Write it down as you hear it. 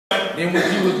than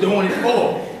what you was doing it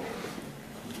for.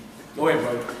 Go ahead,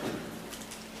 brother.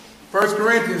 1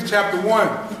 Corinthians chapter 1,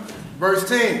 verse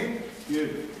 10. Yeah.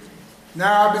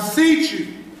 Now I beseech you,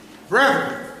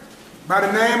 brethren, by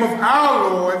the name of our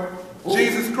Lord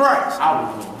Jesus Christ,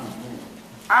 our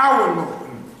Lord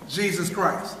Jesus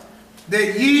Christ,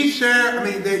 that ye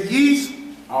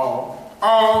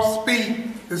all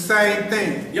speak the same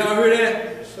thing. Y'all heard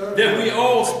that? Yes, sir. That we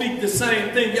all speak the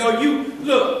same thing. Y'all, you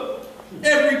look,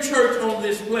 every church on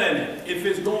this planet, if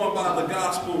it's going by the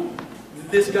gospel,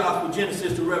 this gospel,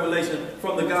 Genesis to Revelation,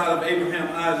 from the God of Abraham,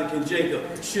 Isaac, and Jacob,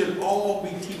 should all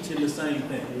be teaching the same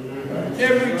thing.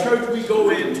 Every church we go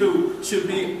into should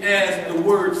be as the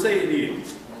word say it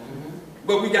is.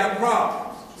 But we got problems.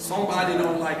 Somebody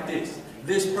don't like this.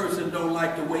 This person don't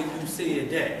like the way you said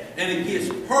that. And it gets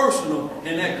personal,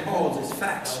 and that causes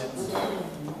factions.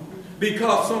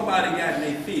 Because somebody got in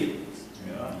their feelings.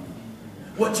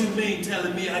 What you mean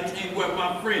telling me I can't wear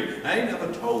my friend? I ain't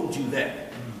never told you that.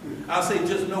 I say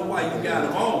just know why you got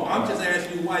them on. I'm just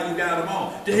asking you why you got them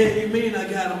on. The hell you mean I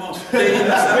got them on? They in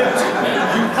the scripture.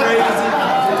 You crazy?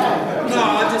 No,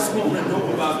 I just want to know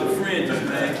about the fringes,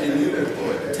 man. Can you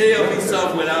tell me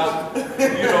something without,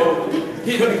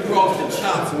 hitting me across the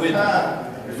chops with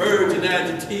virgin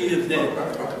adjectives that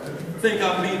think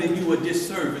I'm meaning you a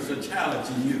disservice or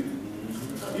challenging you?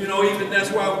 Even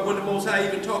that's why when the Most High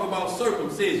even talk about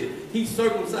circumcision, he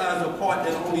circumcised a part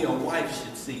that only a wife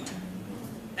should see.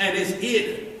 And it's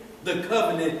hidden. The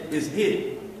covenant is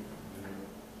hidden.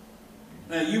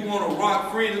 Now you want to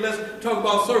rock friend, let's talk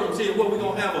about circumcision. What, we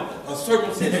going to have a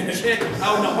circumcision check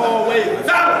out in the hallway?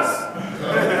 Fellas!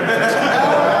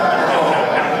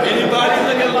 Anybody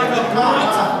looking like a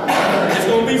blunt? There's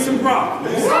going to be some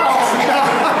problems.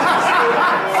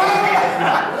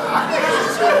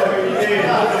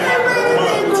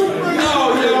 No,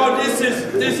 y'all, this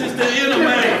is the inner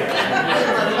man.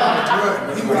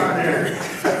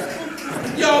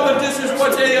 Y'all, but this is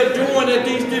what they are doing at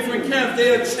these different camps.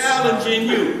 They are challenging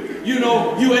you.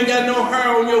 You ain't got no hair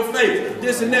on your face,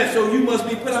 this and that, so you must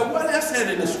be put out. Well, that's said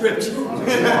in the scripture.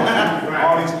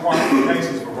 All these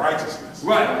qualifications for righteousness.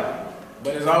 Right.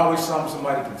 But there's always something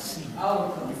somebody can see.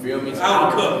 You feel me? It's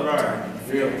out of cup. Right. You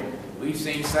feel me? We've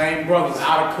seen same brothers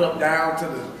out of cup down to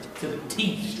the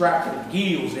teeth, strapped to the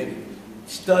gills, and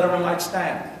stuttering like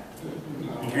Stanley.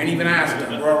 Can't even answer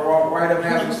them, bro. Walk right up and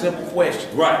ask a simple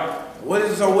question. Right. What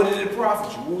did it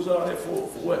profit you? What was all that for?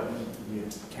 For what?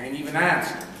 Can't even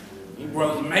answer. You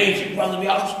brothers major, brothers be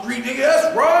out the street, nigga.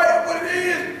 That's right. What it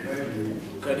is?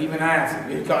 Couldn't even answer.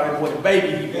 They call that boy the baby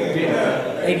Hebrew.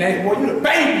 Hey, next boy, you the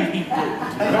baby Hebrew.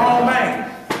 Wrong man.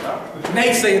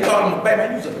 Naysayer called him a baby. Man,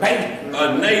 you was a baby. A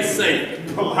naysayer.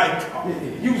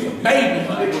 You was a baby.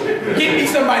 Get me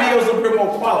somebody else a bit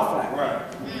more qualified. Right.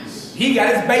 He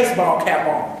got his baseball cap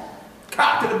on.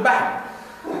 Cocked to the back.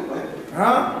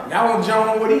 Huh? Y'all don't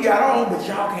know what he got on, but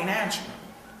y'all can't answer him.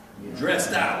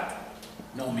 Dressed out.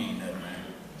 Don't mean nothing, man.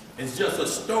 It's just a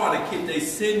starter kit. They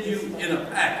send you in a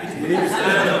package. You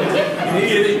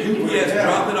get it, UPS,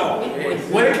 drop it off.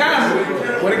 What it comes with?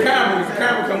 What it comes with? The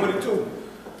camera come with it too.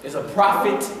 It's a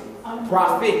prophets,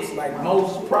 like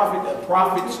Moses prophet, a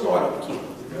prophet startup kit.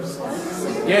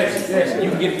 Yes. You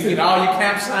can get all your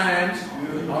camp signs,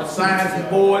 all the signs and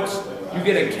boards. You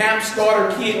get a camp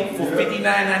starter kit for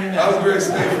 $59.99. I was going to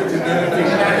say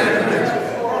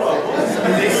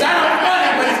 $59.99. They sound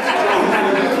funny, but it's the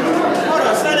truth. Hold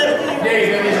on, say that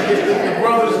again. Yeah, the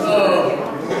brothers,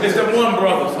 it's the one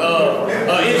brothers,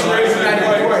 Israelites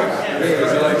United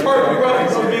Grace. Purple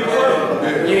brothers, some big purple.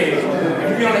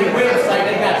 Yeah. If you on their website,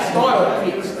 they got starter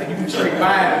kits. Like you can straight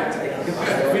buy it.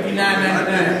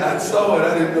 $59.99. I saw it, I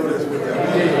didn't know that's what that was.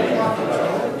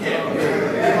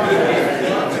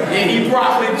 Yeah, he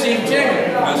profited Ching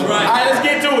Ching. That's right. All right, let's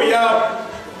get to it, y'all.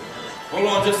 Hold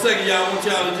on just a second, y'all. I want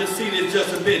y'all to just see this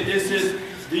just a bit. This is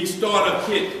the starter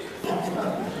kit. Can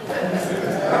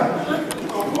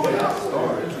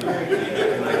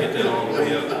I get that all the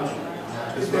way up?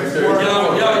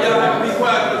 Y'all have to be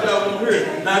quiet because y'all won't hear it.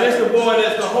 Now this is the boy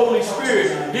that's the Holy Spirit.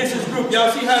 This is group.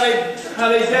 Y'all see how they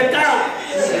decked out?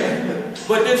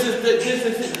 But this is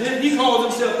he calls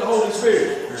himself the Holy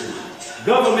Spirit.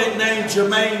 Government named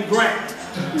Jermaine Grant.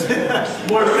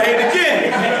 Boy, say it again.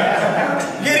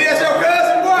 Get it, that's your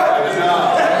cousin, boy.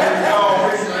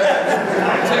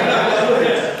 Check it out, look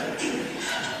at it.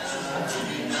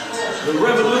 The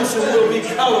revolution will be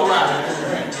colorized.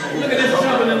 Look at this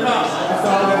jumping in house. That's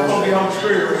all that's going to be on the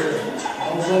spirit.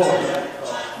 Oh, Lord.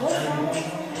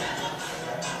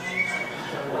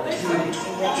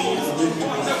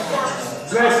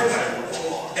 Bless you.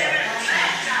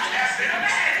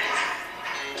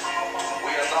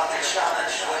 We are about to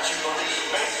challenge what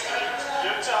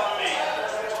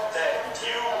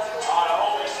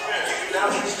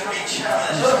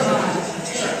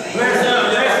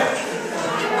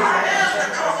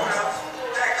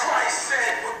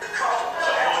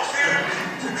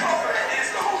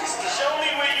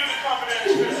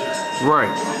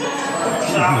Right.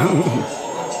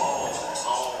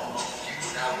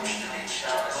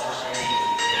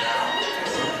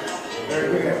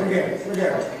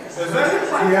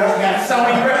 Yeah, got so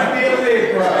many records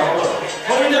there, bro.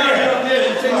 Hold it down here, there,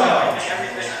 and check it out.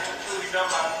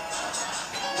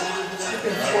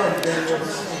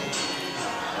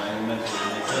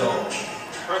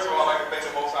 First of all, I'd like to thank the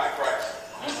Most High Christ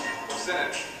for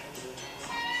sending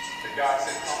that God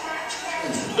sent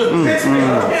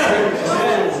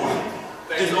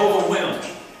It's overwhelming.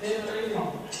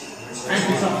 Thank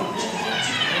you so much.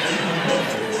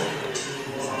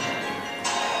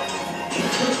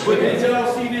 But did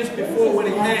y'all see this before when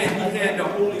he had the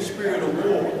Holy Spirit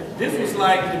Award? This was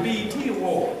like the BET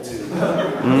Awards. He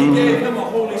gave him a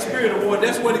Holy Spirit Award.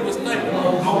 That's what he was thanking. I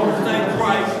want to thank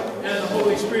Christ and the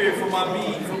Holy Spirit for my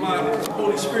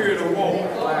Holy Spirit Award.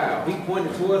 Wow, he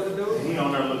pointed towards the door. He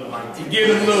on there looking like he give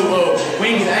him a little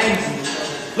winged angel.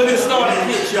 Look at the starting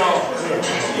pitch, y'all.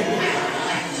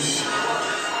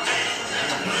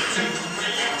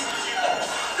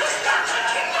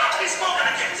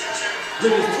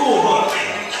 Look at the tour bus.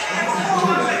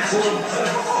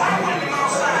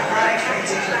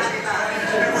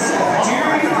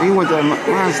 He went to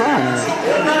Mount Sinai.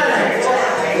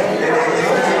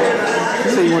 He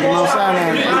said he went to Mount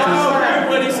Sinai.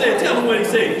 What he said? Tell him what he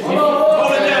said.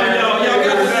 Hold it down, y'all. Y'all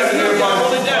got to listen to him.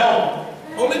 Hold it down.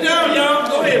 Hold it down, y'all.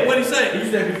 Go ahead. What he say?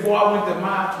 He said before I went to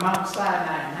Mount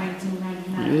Sinai in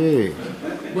 1999.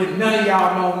 Yeah. But none of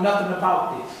y'all know nothing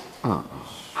about this.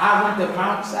 I went to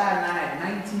Mount Sinai in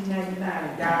 1999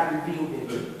 and God revealed it.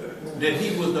 That he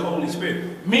was the Holy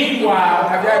Spirit. Meanwhile,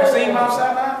 have you ever seen Mount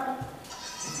Sinai?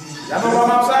 Y'all know about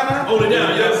Mount Sinai? Hold it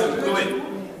down, y'all. Go ahead.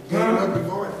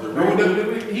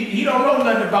 He don't know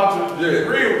nothing about the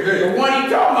real. The one he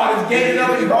talking about is getting up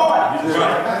his garden.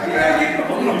 Right. He ain't getting up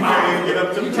on the mountain.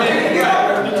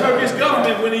 The Turkish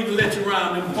government wouldn't even let you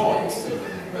around them parts.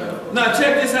 Now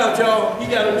check this out, y'all. He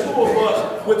got a tour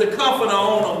bus with the comforter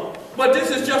on him. But this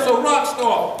is just a rock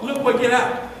star. Look what get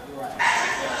out.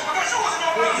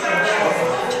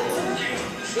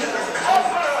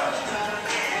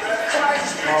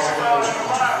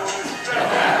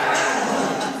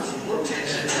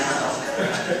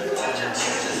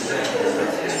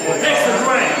 Extra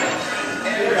grand.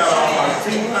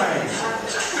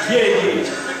 Yeah.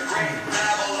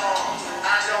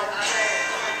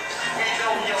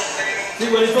 See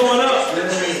what he's going up?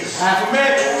 Half a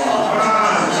minute.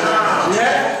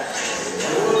 Yeah.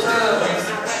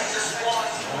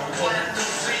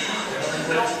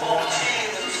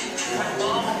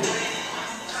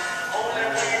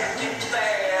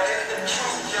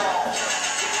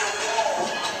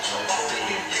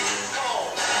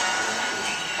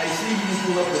 I see you can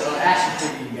pull up the action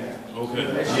figure you got. Okay.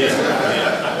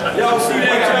 Yeah. Y'all see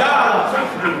that,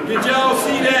 y'all? Did y'all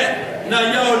see that? Now,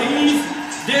 y'all,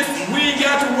 we ain't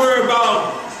got to worry about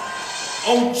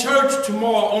on church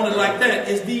tomorrow on it like that.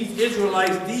 It's these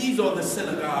Israelites, these are the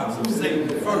synagogues of Satan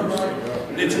first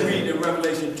that you read in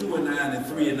Revelation 2:9 and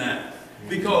 3:9.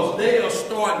 Because they are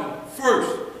starting first.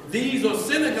 These are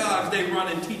synagogues they run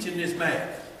and teaching this man.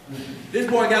 This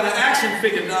boy got an action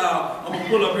figure now. I'm going to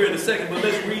pull up here in a second, but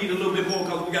let's read a little bit more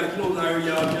because we got to close out here,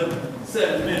 y'all, just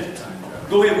 7 minutes.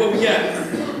 Go ahead, what we got?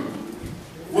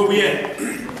 Where we at?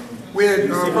 We're in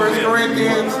 1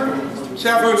 Corinthians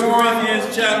chapter 1. 1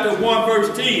 Corinthians chapter 1 verse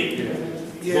 10.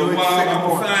 Yeah, but with the while second I'm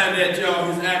going part. to find that, y'all,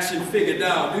 his action figure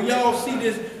down. Do y'all see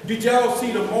this? Did y'all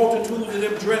see the multitudes of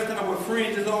them dressed out with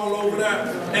fringes all over there?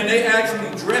 And they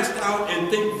actually dressed out and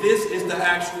think this is the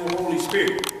actual Holy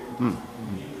Spirit.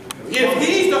 If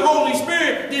he's the Holy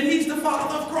Spirit, then he's the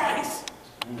Father of Christ.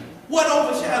 What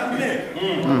overshadowed Mary?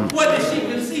 What did she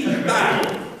conceive by?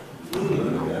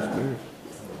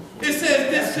 It says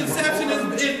this conception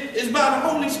is by the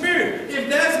Holy Spirit. If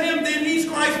that's him, then he's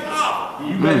Christ's Father.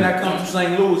 You better not come to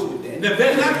St. Louis with that. They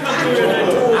better not come here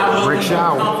and I will Brick leave you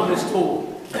shower. comfortless tour.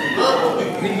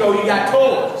 You know you got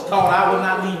tours. It's called I Will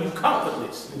Not Leave You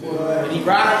Comfortless. And he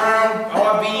ride around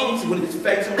RVs with his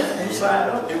face on the side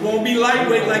up. It won't be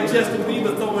lightweight like Justin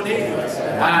Bieber throwing eggs.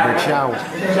 Brick shower.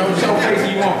 Show face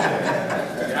you want.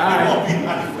 Alright.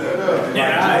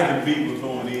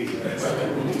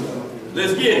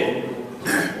 Let's get it.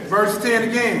 Verse 10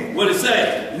 again. What it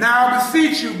say? Now I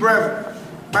beseech you, brethren,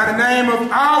 by the name of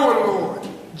our Lord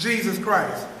Jesus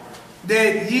Christ,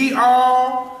 that ye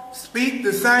all speak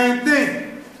the same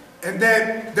thing, and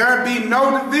that there be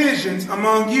no divisions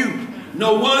among you,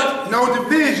 No what? No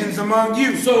divisions among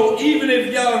you. So even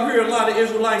if y'all hear a lot of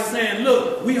Israelites saying,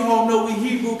 look, we all know we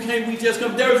Hebrew, can't we just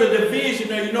come? There's a division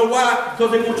there. You know why?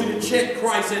 Because they want you to check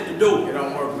Christ at the door. It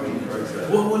don't work, man.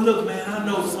 Well, look, man, I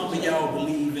know some of y'all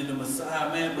believe in the Messiah,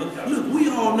 man, but look, we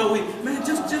all know it. Man,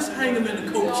 just hang them in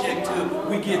the coat check till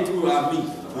we get through our meeting.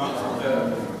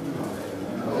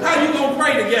 How you going to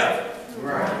pray together?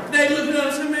 Right. They look at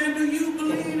us and say, man, do you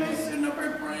believe they sitting up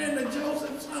here praying to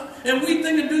Joseph's son? And we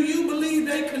thinking, do you believe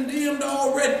they condemned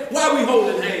already? Why are we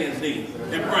holding hands then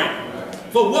and praying?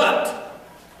 For what?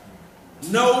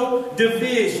 No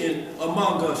division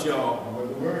among us, y'all.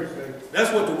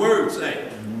 That's what the word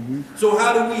say. So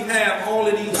how do we have all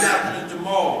of these doctrines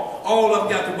tomorrow? All of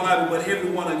them got the Bible, but every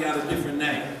one of them got a different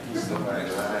name.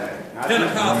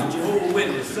 Pentecostal, Jehovah's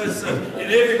Witness, such,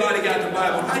 and everybody got the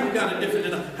Bible. How you got a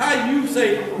different name? How you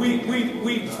say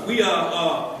we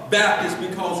are Baptists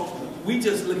because we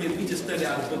just study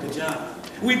out the book of John.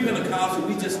 We Pentecostal,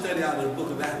 we just study out of the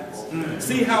book of Acts.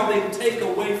 See how they take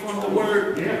away from the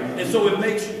word? And so it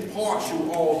makes you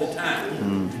partial all the time.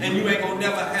 And you ain't gonna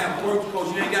never have work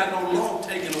because you ain't got no law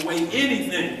taking away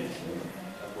anything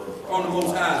from the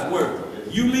Most High's word.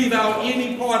 You leave out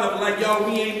any part of it, like y'all,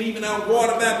 we ain't leaving out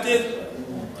water baptism.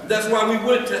 That's why we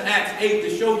went to Acts 8 to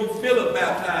show you Philip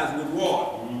baptized with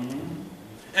water.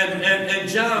 And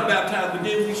John baptized, but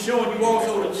then we showing you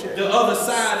also the other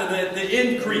side of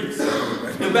the increase,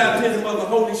 the baptism of the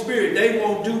Holy Spirit. They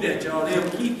won't do that, y'all. They'll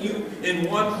keep you in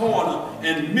one corner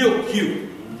and milk you.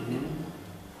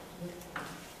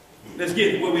 Let's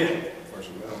get it. Where we at?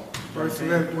 Verse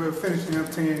 11, we're finishing up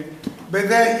 10. But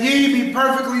that ye be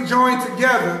perfectly joined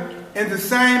together in the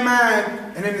same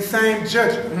mind and in the same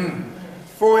judgment.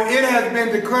 For it has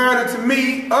been declared unto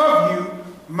me of you,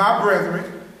 my brethren,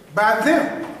 by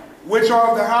them which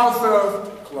are of the house of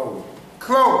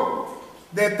Chloe,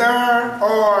 that there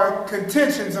are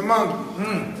contentions among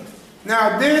you.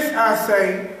 Now this I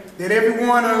say, that every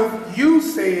one of you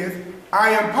saith,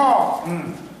 I am Paul.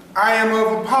 I am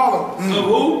of Apollos. Of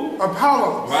who?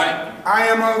 Apollos. Right. I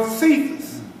am of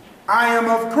Cephas. I am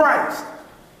of Christ.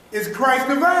 Is Christ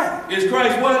divided? Is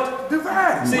Christ what?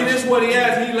 Divided. See, this is what he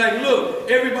asked. He like, look,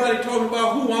 everybody talking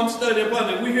about who I'm studying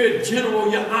about. We hear General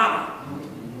Yohana.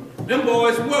 Them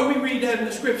boys, well, we read that in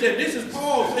the scripture. This is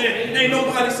Paul saying, ain't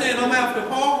nobody saying I'm after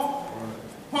Paul.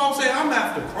 Paul said, I'm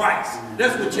after Christ.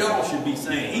 That's what y'all should be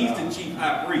saying. He's the chief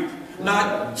high priest.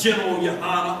 Not General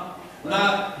Yohana.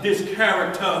 Not this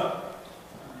character.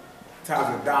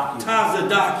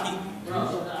 Tazadaki.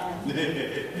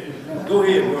 Go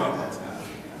ahead, bro.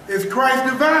 Is Christ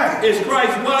divided? Is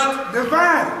Christ what?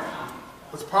 Divided.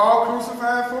 Was Paul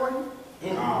crucified for you?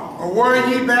 Or were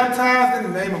ye baptized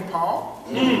in the name of Paul?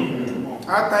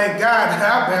 I thank God that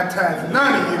I baptized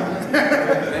none of you.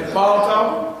 And Paul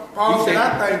told Paul said,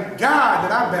 I thank God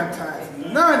that I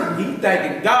baptized none of you. he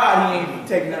thanking God he ain't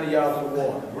taking none of y'all to the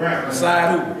water. Right.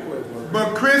 Beside who?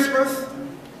 But Crispus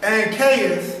and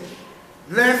Caius,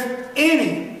 lest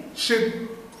any should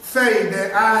say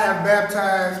that I have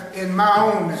baptized in my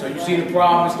own name. So you see the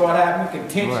problem that start happening?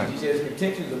 Contentions. Right. He says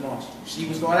contentions amongst you. See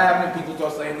what start happening? People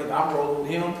start saying, look, I'm rolling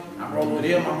with him, I'm rolling with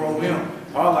him, I'm rolling with him.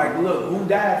 All like, look, who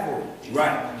died for you?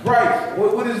 Right. Right.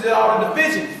 What is all the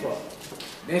divisions for?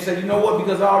 Then he said, you know what?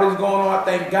 Because all this going on, I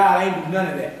thank God I ain't do none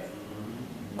of that.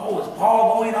 Oh, is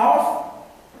Paul going off?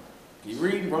 Keep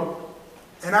reading, bro.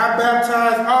 And I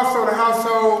baptized also the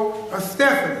household of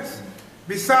Stephanus.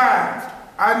 Besides,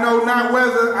 I know not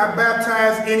whether I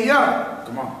baptized any other.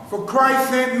 Come on. For Christ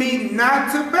sent me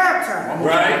not to baptize.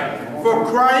 Right. For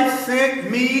Christ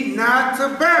sent me not to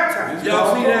baptize.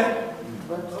 Y'all see that?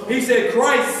 He said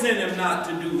Christ sent him not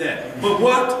to do that. But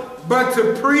what? But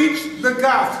to preach the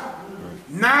gospel,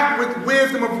 not with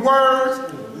wisdom of words,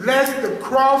 lest the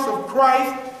cross of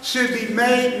Christ should be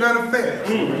made none effect.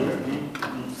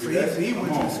 See, he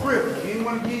went to the script. He didn't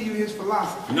want to give you his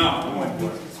philosophy. No. He wanted to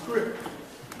get to the script.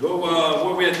 Go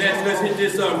where we at next. Let's hit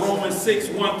this Romans 6,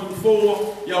 1 through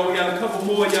 4. Y'all, we got a couple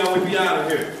more. Y'all, we'll be out of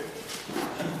here.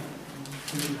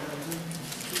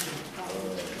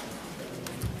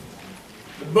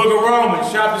 The book of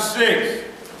Romans, chapter 6,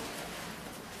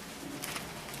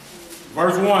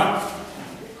 verse 1.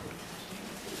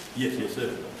 Yes, sir.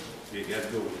 You got to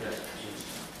go with that.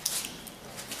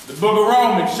 The book of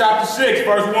Romans, chapter 6,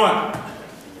 verse 1.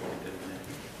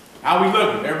 How we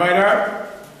looking? Everybody there?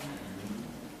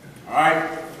 All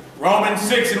right. Romans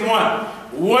 6 and 1.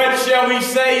 What shall we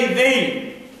say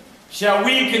then? Shall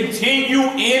we continue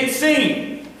in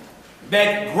sin,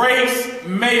 that grace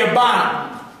may abound?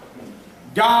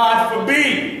 God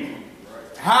forbid.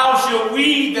 How shall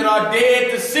we that are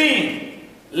dead to sin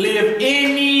live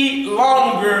any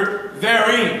longer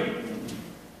therein?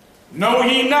 Know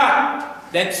ye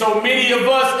not that so many of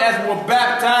us as were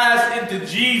baptized into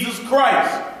Jesus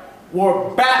Christ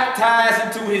were baptized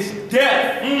into his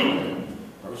death?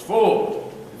 Verse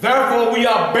 4. Therefore we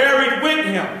are buried with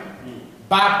him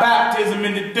by baptism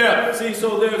into death. See,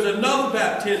 so there's another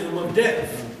baptism of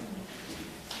death.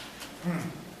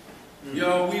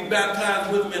 Y'all, we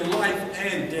baptized with him in life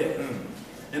and death.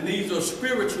 And these are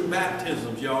spiritual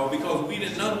baptisms, y'all, because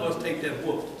none of us take that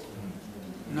book.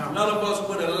 No. None of us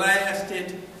would have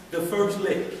lasted the first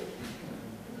lick.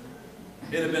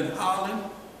 It'd have been hollering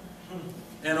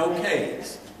and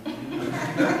okays.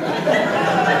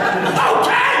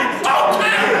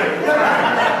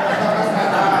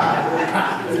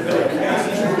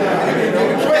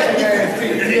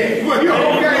 Well, you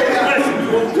okay?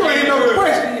 You ain't no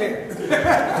question yet.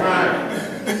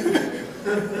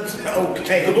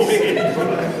 Okay.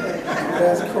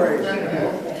 That's crazy.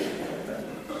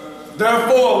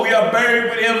 Therefore, we are buried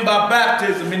with him by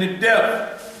baptism into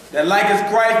death, that like as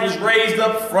Christ was raised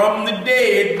up from the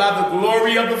dead by the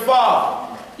glory of the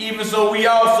Father, even so we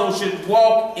also should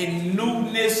walk in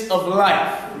newness of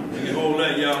life. Hold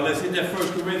that, y'all. Let's hit that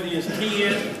 1 Corinthians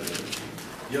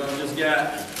 10. Y'all just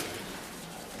got...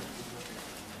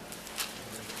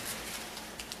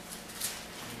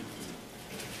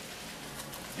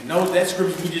 And note that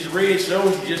scripture we just read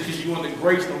shows you just because you under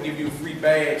grace don't give you a free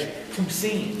badge to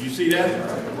sin. You see that?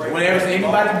 Whenever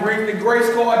anybody bring the grace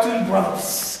card to you,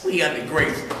 brothers, we under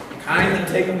grace. Kindly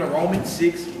take them to Romans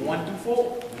 6,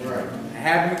 1-4. Right. And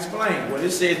have them explain. Well,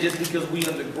 it says just because we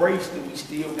under grace that we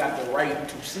still got the right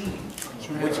to sin.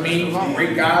 Which means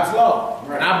break God's law.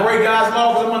 When I break God's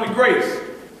law because I'm under grace,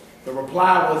 the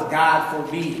reply was God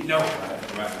forbid. No.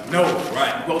 No.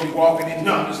 Right. You're supposed to be walking in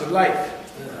newness of life.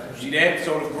 See that?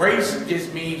 So the grace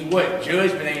just means what?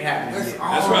 Judgment ain't happening yet.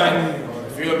 That's right.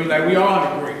 Feel me? Like we are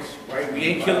under grace, right? We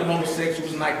ain't killing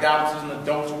homosexuals and idolaters and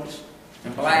adulterers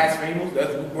and blasphemers.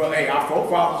 That's what, bro. Hey, our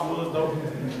forefathers was though.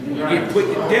 We get put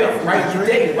to death right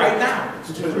today, right now.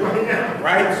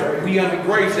 Right? So we under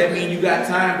grace. That means you got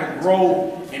time to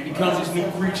grow and become this new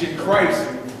creature in Christ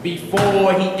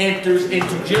before he enters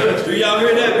into judgment. Do y'all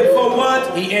hear that? Before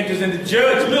what? He enters into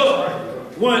judgment. Look.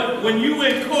 When you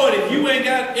in court, if you ain't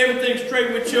got everything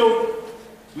straight with your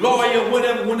lawyer,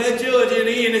 whatever, when that judge in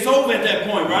the end, it's over at that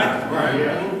point, right? Right,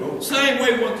 yeah. Same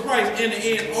way when Christ in the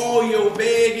end, all your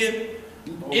begging,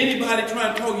 anybody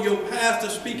trying to talk, your pastor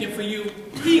speaking for you,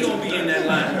 he gonna be in that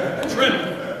line,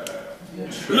 trembling,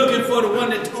 looking for the one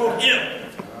that taught him.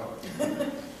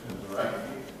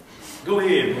 Go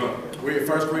ahead, bro. We're at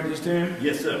 1 Corinthians 10?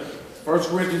 Yes, sir. 1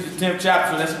 Corinthians, the 10th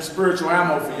chapter, so that's some spiritual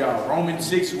ammo for y'all. Romans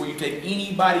 6 is where you take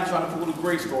anybody trying to pull the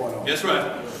grace card on. That's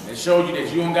right. And show you that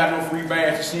you don't got no free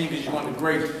badge to sin because you're under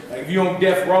grace. Like if you're on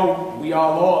death row, we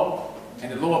all are,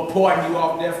 and the Lord pardon you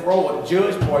off death row, or the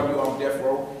judge pardon you off death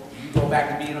row, you go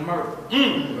back to being a murderer.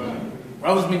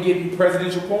 Brothers been getting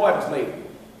presidential pardons lately.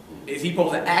 Is he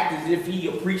supposed to act as if he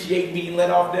appreciates being let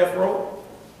off death row?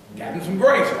 Got him some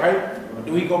grace, right? Or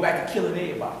do he go back to killing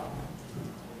everybody?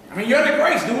 I mean, you're under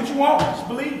grace. Do what you want. Just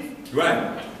believe.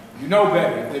 Right. You know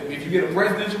better. If you get a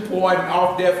presidential pardon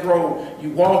off death row,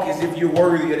 you walk as if you're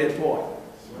worthy of that pardon.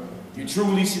 You're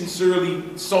truly,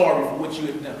 sincerely sorry for what you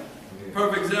have done.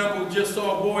 Perfect example, just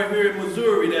saw a boy here in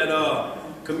Missouri that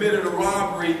committed a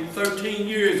robbery 13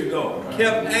 years ago.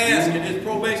 Kept asking his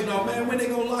probation officer, man, when they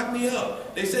gonna lock me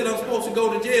up? They said I'm supposed to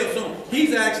go to jail soon.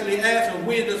 He's actually asking,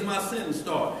 when does my sentence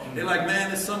start? They're like, man,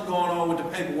 there's something going on with the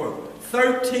paperwork.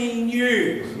 13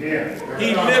 years. Yeah.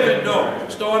 He living though.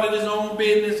 Started his own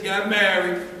business, got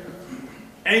married.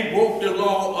 Ain't broke the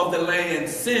law of the land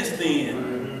since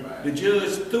then. The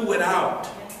judge threw it out.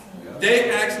 They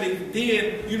actually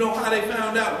did, you know how they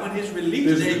found out when his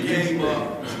release date came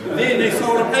up? Then they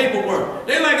saw the paperwork.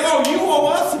 They're like, oh, you owe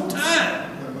us some time.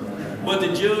 But the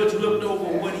judge looked over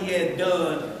what he had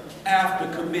done after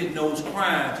committing those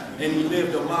crimes, and he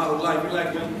lived a model life. You're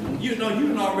like, well, you know,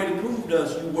 you already proved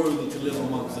us you worthy to live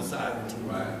among society.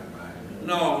 Right.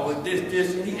 No, but and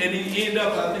he ended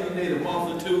up, I think he did a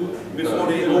month or two before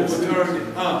they overturned it.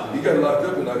 He got locked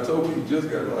up in October. He just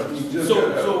got locked up.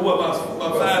 So what,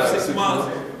 about 5-6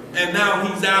 months? And now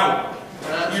he's out.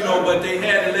 You know, but they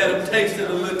had to let him taste it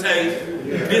a little taste.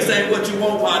 Yeah. This ain't what you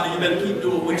want, partner. You better keep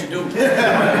doing what you do.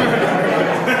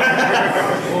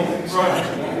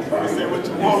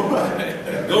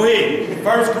 Go ahead.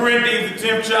 1 Corinthians, the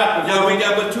 10th chapter. Y'all, we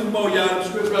got but 2 more, y'all. The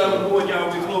scripture on the board, y'all,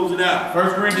 we close it out. 1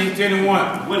 Corinthians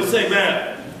 10:1. What it say,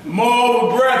 man?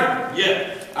 Moreover, brethren,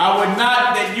 yeah, I would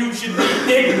not that you should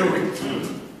be ignorant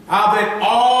how that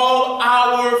all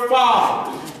our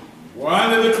fathers were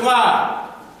under the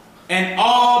cloud, and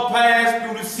all passed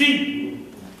through the sea,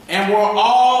 and were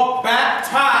all baptized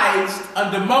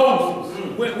under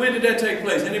Moses. When did that take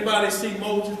place? Anybody see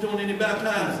Moses doing any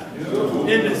baptizing?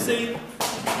 In the sea?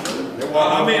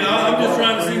 I mean, I'm just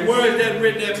trying to see where is that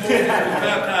written that Moses was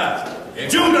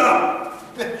baptized. Judah,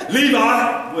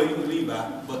 Levi, well, you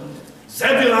Levi, but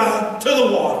Zebulun to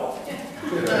the water.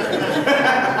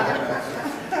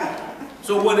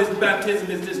 So what is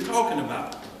baptism is this talking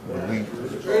about?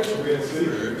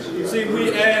 See,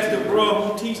 we asked the bro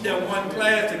who teach that one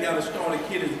class that got us started,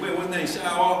 kid is what's his name,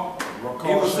 Shower.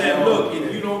 He was saying, look,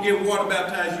 if you don't get water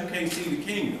baptized, you can't see the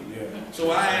kingdom. Yeah.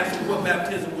 So I asked him what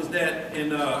baptism was that,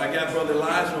 and I got Brother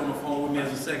Elijah on the phone with me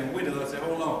as a second witness. I said,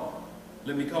 hold on,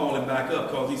 let me call him back up,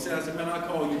 because he said, I said, man, I'll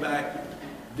call you back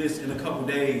this in a couple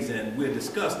days and we'll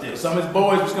discuss this. Some of his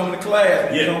boys was coming to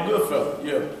class. Yeah. On Goodfellas.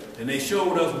 Yeah. And they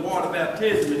showed us water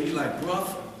baptism, and he's like,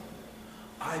 brother,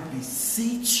 I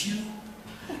beseech you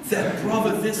that,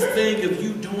 brother, this thing of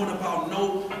you doing about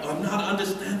not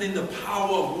understanding the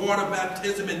power of water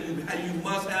baptism and you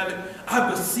must have it,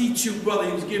 I beseech you, brother.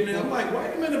 He was giving it. I'm like,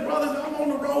 wait a minute, brothers, I'm on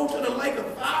the road to the lake of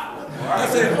fire. I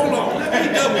said, hold on, let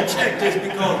me double check this,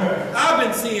 because I've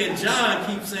been seeing John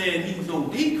keep saying he's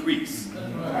going to decrease.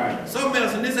 Something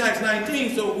else in this Acts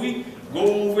 19, so we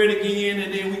go over it again,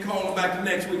 and then we call him back the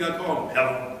next week. I call him,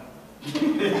 hello.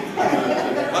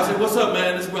 I said, what's up,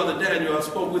 man? This is Brother Daniel. I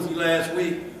spoke with you last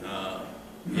week.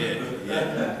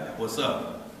 Yeah. What's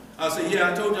up? I said,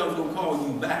 yeah, I told you I was going to call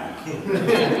you back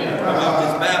about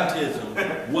this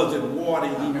baptism. Was it water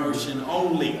immersion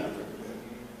only?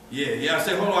 Yeah. I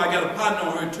said, hold on, I got a partner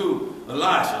on here too.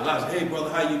 Elijah, hey, brother,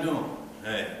 how you doing?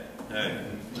 Hey.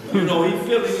 You know, he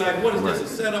feeling like, what is this, a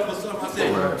setup or something? I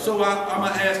said, so I'm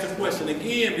going to ask the question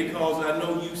again, because I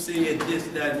know you said this,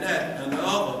 that, and the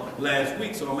other last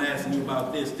week, so I'm asking you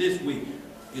about this week.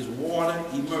 Is water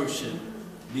immersion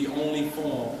the only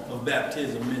form of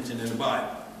baptism mentioned in the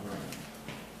Bible?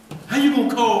 How you going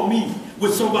to call me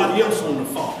with somebody else on the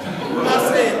phone? I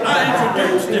said, I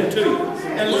introduced him to you.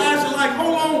 And Elijah like,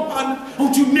 hold on, partner.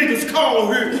 Don't you niggas call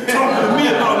here talking to me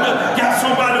about nothing. Got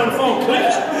somebody on the phone, click.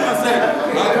 I said,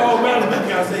 I called around the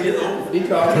I said, it's over. He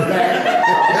called me back.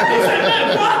 He said,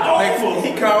 man, what over?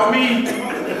 He called me.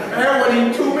 Man, what, he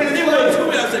 2 minutes? He was 2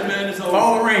 minutes. I said, man, it's over.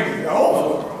 Phone ring.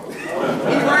 Over.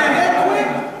 He ran that quick?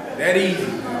 That easy.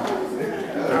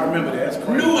 I remember that. That's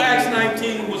crazy. New Acts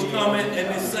 19 was coming, and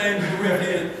this same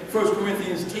 1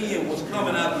 Corinthians 10 was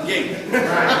coming out the gate.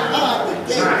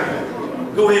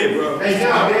 Go ahead, bro. Hey,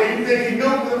 y'all, you think he knew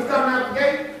it was coming out the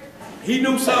gate? He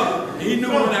knew something. He knew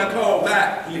when I called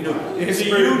back. He knew. See,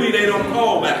 usually they don't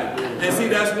call back. And see,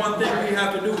 that's one thing we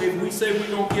have to do. If we say we're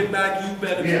going to get back, you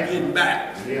better be getting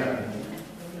back. Yeah.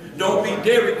 Don't be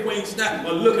Dairy Queen snapping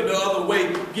or looking the other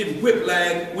way, getting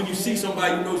whiplash when you see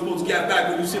somebody you know supposed to get back.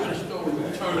 When you sit in the store, you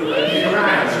turn it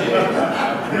around.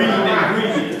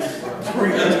 Reading.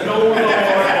 There's no Lord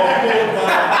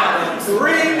or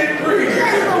reading.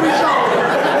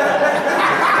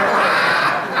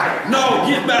 No,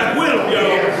 get back with them,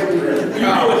 y'all. You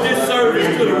do a disservice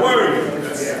to the word.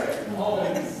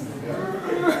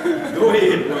 Go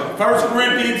ahead, bro. 1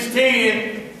 Corinthians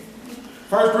 10.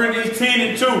 1 Corinthians 10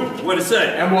 and 2. What it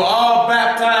say? And we're all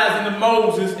baptized into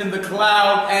Moses in the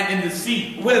cloud and in the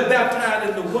sea. We're baptized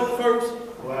in the what first?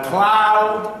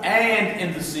 Cloud and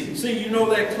in the sea. See, you know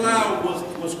that cloud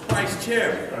was Christ's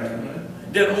chariot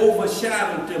that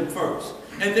overshadowed them first.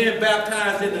 And then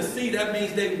baptized in the sea, that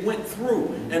means they went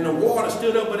through. And the water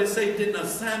stood up, but it said, didn't a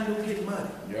sandal get muddy?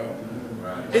 Yeah.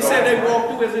 It said they walked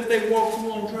through as if they walked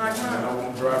through on dry ground.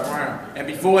 On dry ground. And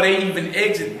before they even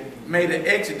made the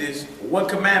Exodus, what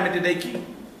commandment did they keep?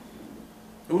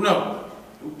 Who knows?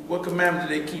 What commandment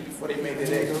did they keep before they made that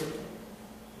Exodus?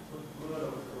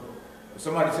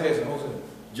 Somebody says it.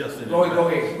 Go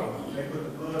ahead.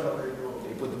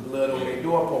 They put the blood over their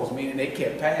doorpost, meaning they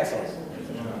kept Passover.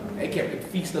 They kept the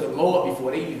feast of the Lord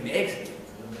before they even exited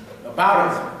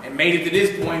about it and made it to this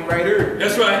point right here.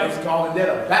 That's right. It's calling that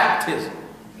a baptism.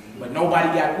 But nobody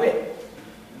got wet.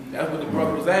 That's what the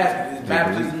brother was asking. Is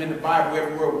baptism in the Bible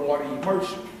everywhere water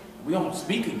immersion? We don't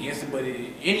speak against it, but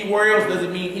anywhere else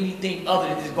doesn't mean anything other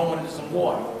than just going into some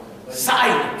water.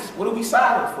 Silence. What are we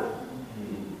silent for?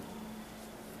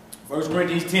 1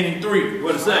 Corinthians 10 and 3.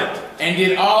 What is that? And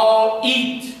did all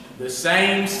eat the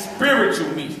same spiritual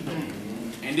meat,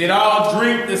 and did all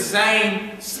drink the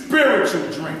same spiritual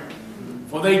drink.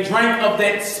 For they drank of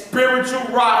that spiritual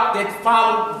rock that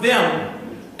followed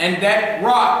them, and that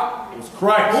rock was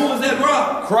Christ. Who was that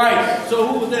rock? Christ. So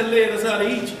who was that led us out of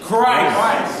Egypt?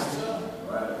 Christ.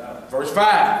 Verse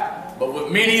 5. But with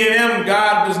many of them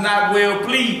God was not well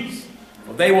pleased,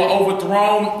 for they were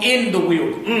overthrown in the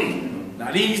wilderness.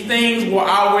 Now these things were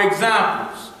our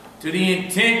examples, to the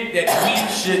intent that we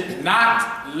should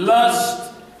not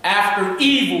lust after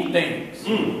evil things,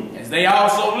 as they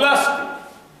also lusted.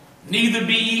 Neither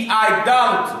be ye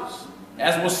idolaters,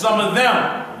 as were some of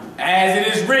them, as it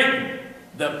is written,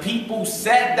 the people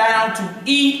sat down to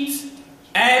eat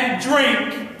and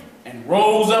drink and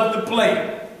rose up to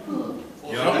play.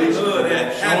 They stood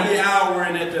at happy hour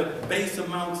and at the base of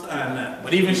Mount Sinai.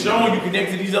 But even showing you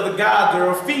connect to these other gods, there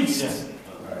are feasts.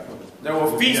 There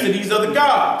were feasts to these other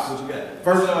gods. What you got?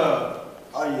 Verse,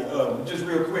 just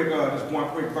real quick, just one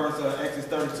quick verse, Exodus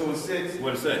 32 and 6.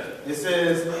 What it say? It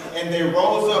says, and they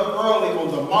rose up early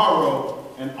on the morrow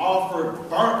and offered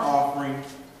burnt offerings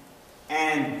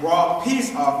and brought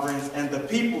peace offerings, and the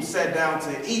people sat down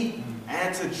to eat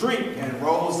and to drink and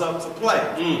rose up to play.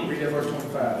 Read that verse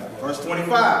 25. Verse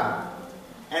 25.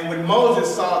 And when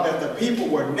Moses saw that the people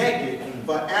were naked,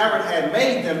 but Aaron had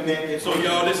made them naked. So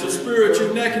y'all, this is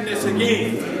spiritual nakedness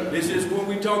again. This is when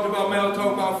we talked about, Mel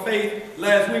talked about faith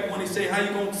last week when he said, how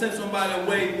you going to send somebody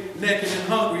away naked and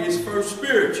hungry? It's first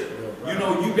spiritual. You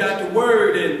know, you got the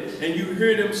word and you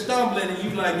hear them stumbling and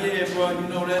you like, yeah, bro, you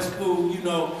know, that's cool. You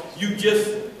know, you just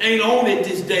ain't on it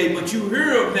this day, but you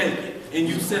hear them naked and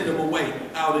you send them away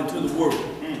out into the world.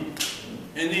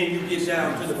 And then you get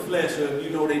down to the flesh of, you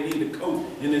know, they need a coat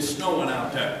and it's snowing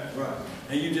out there. Right.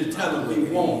 And you just tell them be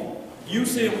warm. You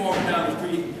see him walking down the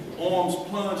street, arms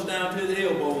plunged down to his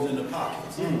elbows in the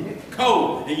pockets.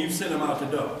 Cold, and you send him out the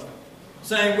door.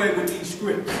 Same way with these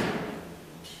scripts.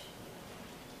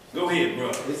 Go ahead, bro.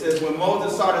 It says, when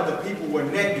Moses saw that the people were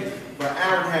naked, but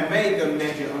Aaron had made them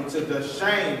naked unto the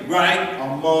shame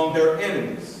among their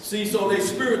enemies. See, so their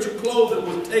spiritual clothing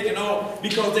was taken off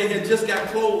because they had just got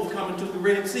clothes coming to the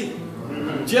Red Sea.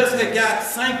 Just had got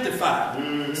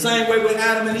sanctified. Same way with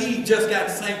Adam and Eve just got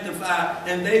sanctified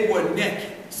and they were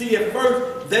naked. See, at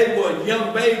first they were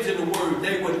young babes in the word.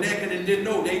 They were naked and didn't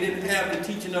know. They didn't have the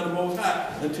teaching of the Most High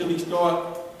until he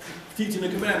started teaching the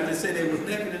commandment. They said they was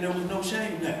naked and there was no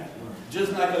shame there.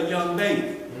 Just like a young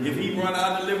baby. If he run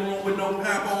out of the living room with no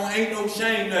pamper on, ain't no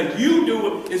shame there. You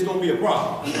do it, it's going to be a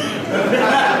problem.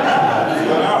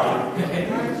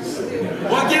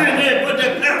 Well, get in there and put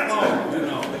that pamper on, you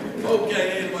know. Okay,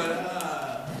 anybody.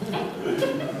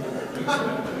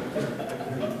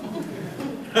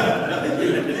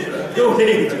 Go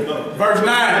ahead. Verse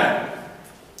 9.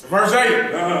 Verse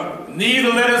 8. Neither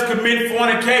let us commit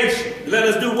fornication. Let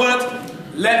us do what?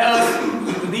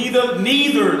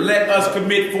 Neither let us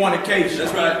commit fornication.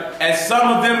 That's right. As some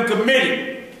of them committed,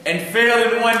 and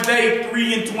fell in one day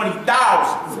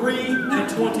 320,000.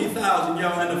 320,000,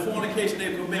 y'all. And the fornication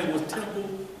they committed was temple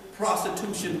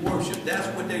prostitution worship. That's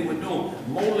what they were doing.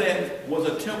 Molech was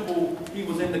a temple. He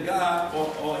was in the god,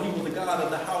 or he was the god of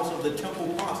the house of the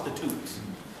temple prostitutes.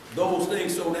 Those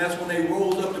things. So that's when they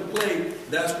rose up to play.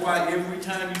 That's why every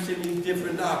time you see these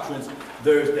different doctrines,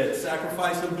 there's that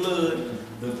sacrifice of blood,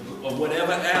 or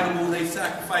whatever animal they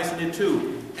sacrificing it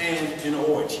to, and an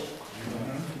orgy.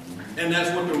 And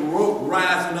that's what the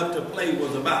rising up to play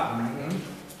was about.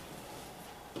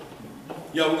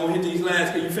 Yo, we're going to hit these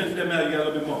last. Can you finish them out? You got a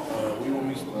little bit more. We want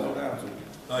me to slow down too.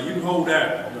 You can hold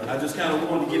that. I just kind of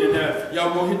wanted to get in there.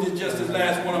 Y'all going to hit this just this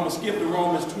last one. I'm going to skip to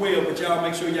Romans 12, but y'all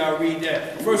make sure y'all read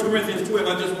that. 1 Corinthians 12,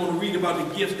 I just want to read about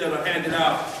the gifts that are handed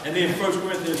out. And then 1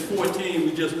 Corinthians 14,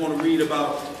 we just want to read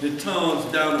about the tongues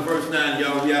down to verse 9.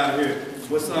 Y'all be out of here.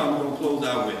 What psalm we going to close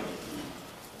out with?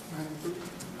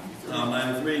 Psalm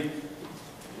 93.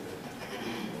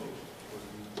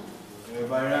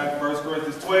 Everybody have 1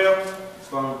 Corinthians 12?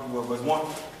 Start with verse 1.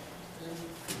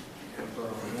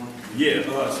 Yeah,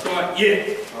 start,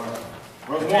 yeah. All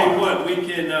right. Tell you what, we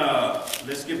can,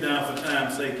 let's skip down for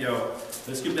time's sake, y'all.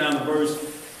 Let's skip down to verse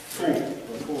 4.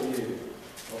 Verse 4, yeah.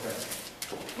 Okay.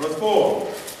 Verse 4.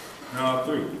 No,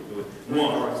 3. 1.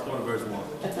 All right, start at verse 1.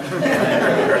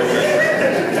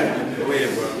 Go ahead,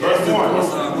 bro. Verse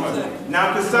 1.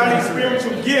 Now concerning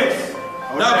spiritual gifts.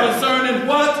 Now concerning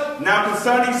what? Now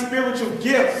concerning spiritual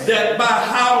gifts. That by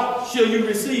how shall you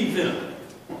receive them?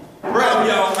 Right,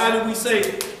 y'all, how did we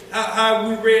say, how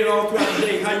we read all throughout the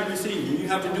day, how you receive them? You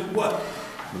have to do what?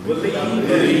 Believe.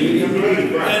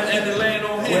 And the laying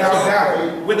on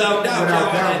hands. Without doubt,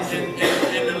 y'all.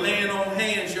 And the laying on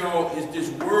hands, y'all, is this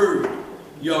word,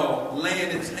 y'all,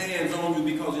 laying its hands on you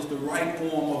because it's the right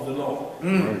form of the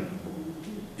Lord.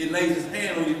 It lays his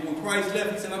hand on you. When Christ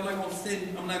left, he said, I'm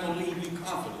not going to leave you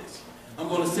comfortless. I'm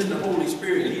going to send the Holy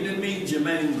Spirit. He didn't mean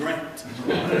Jermaine Grant.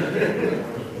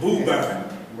 Boo-Burn.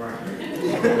 Right.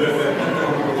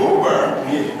 Boo-Burn.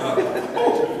 Yeah.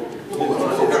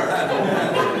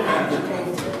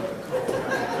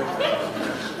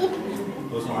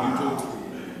 What's on YouTube?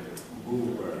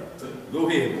 Boo-Burn. Go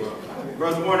ahead, bro.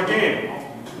 Verse 1 again.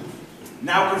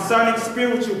 Now concerning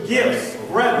spiritual gifts,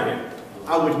 brethren,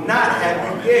 I would not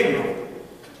have you ignorant.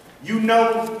 You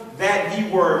know that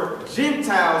ye were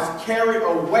Gentiles carried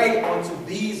away unto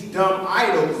these dumb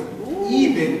idols,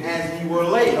 even as ye were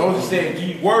led. Those said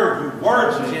ye were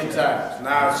Gentiles.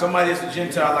 Now, if somebody is a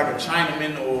Gentile, like a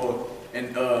Chinaman or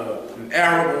an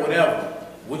Arab or whatever,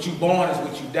 what you born is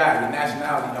what you die. Your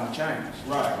nationality don't change.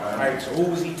 Right. So who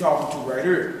was he talking to right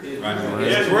here? His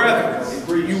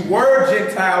brethren. You were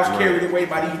Gentiles carried away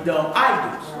by these dumb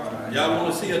idols. Y'all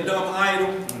want to see a dumb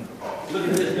idol? Look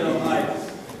at this dumb idol.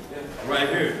 Right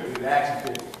here. The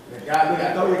action figure. God, look,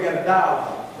 I know you got a dollar.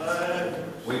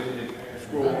 Wait till it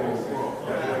Scroll.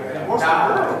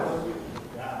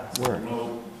 Where?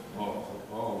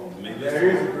 maybe There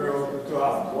is a girl to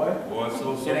our boy. Boy, so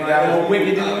She ain't got more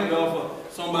wicked than you for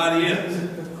somebody else.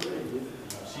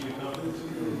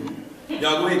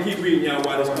 Y'all go ahead and keep reading, y'all,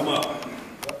 while this come up.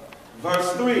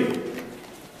 Verse 3.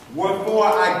 Wherefore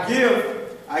I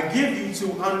give you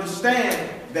to understand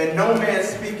that no man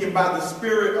speaking by the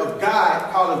Spirit of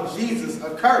God calleth Jesus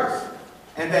accursed,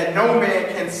 and that no man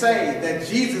can say that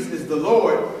Jesus is the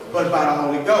Lord but by the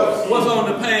Holy Ghost. What's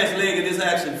on the pants leg of this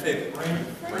action figure?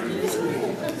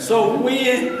 So when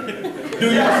do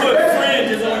you put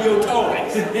fringes on your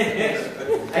toys?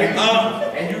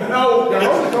 And you know,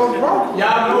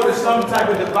 y'all know that some type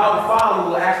of devout father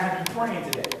will actually be praying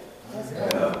today.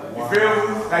 You feel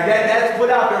me? Like that's put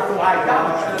out there for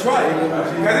idolatry. That's right.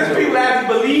 Because these people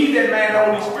actually believe that man the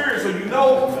Holy Spirit, so you know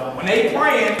when they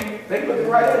praying, they looking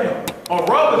right at him. Or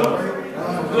rubbing him.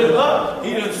 Good luck.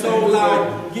 He done sold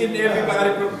out getting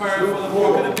everybody prepared for the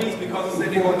mark of the beast because he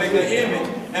said they're going to make an image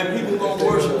and people going to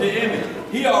worship the image.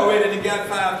 He already done got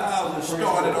 5,000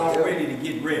 started already to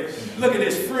get ready. Look at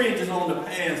this fringes on the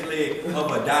pants leg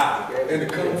of a dog. And the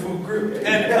Kung Fu grip.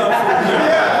 And the Kung Fu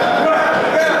grip.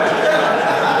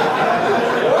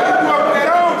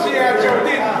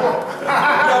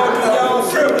 Y'all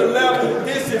see the level.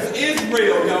 This is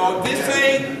Israel, y'all. This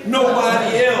ain't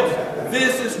nobody else.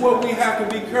 This is what we have to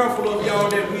be careful of, y'all,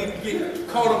 that we get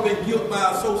caught up in guilt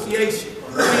by association.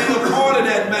 We ain't a part of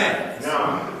that man.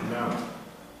 No.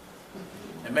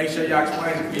 And make sure y'all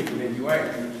explain to people that you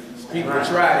ain't. People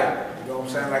try it. You know what I'm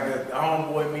saying? Like the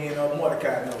homeboy me and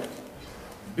Mordecai know.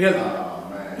 Billy. Oh,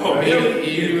 man. Oh,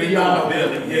 Billy. Y'all know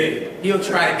Billy. Yeah. He'll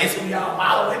try to get some y'all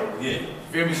following. Yeah.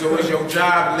 Feel me? So it's your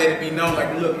job to let it be known,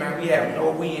 like, look, man, we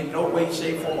in no way,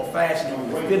 shape, form, or fashion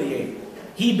affiliated.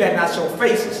 He better not show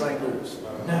face in St. Louis.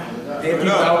 Then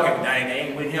people okay, dang, they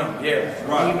ain't with him. Yeah.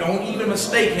 Right. Don't even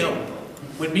mistake him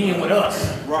with being with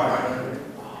us. Right.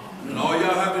 And all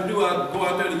y'all have to do is go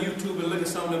out there to YouTube and look at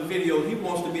some of the videos. He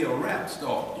wants to be a rap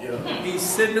star. Yeah. He's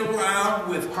sitting around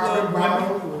with club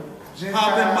women,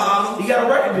 popping bottles. He got a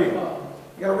record deal.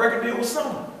 He got a record deal with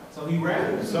someone. So he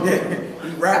raps. He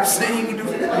raps, sing, he do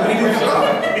The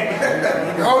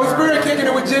Holy Spirit kicking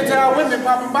it with Gentile women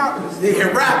popping bottles. He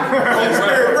can rap. Holy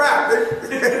Spirit rap.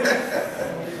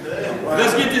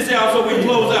 Let's get this out so we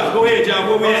close out. Go ahead, John.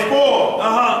 Where we at? 4.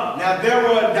 Now there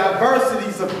were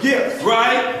diversities of gifts,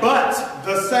 right? But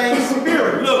the same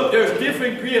Spirit. Look, there's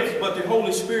different gifts, but the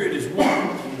Holy Spirit is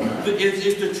one.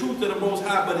 It's the truth of the Most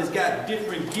High, but it's got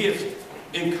different gifts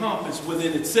encompassed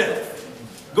within itself.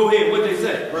 Go ahead, what they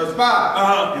say? Verse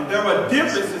 5. And there were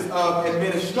differences of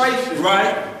administration,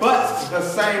 right? But the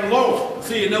same Lord.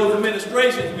 See, in those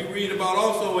administrations we read about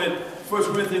also in 1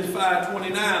 Corinthians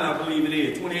 5:29, I believe it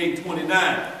is,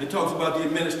 28:29. It talks about the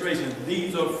administration.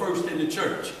 These are first in the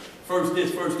church. First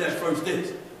this, first that, first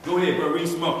this. Go ahead, bro, read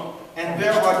some more. And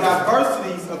there are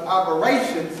diversities of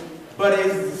operations, but it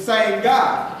is the same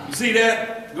God. You see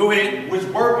that? Go ahead. Which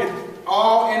worketh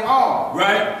all in all.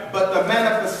 Right. But the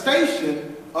manifestation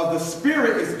of the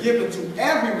Spirit is given to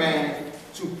every man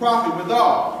to profit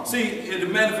withal. See, the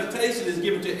manifestation is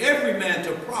given to every man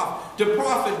to profit. To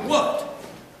profit what?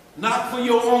 Not for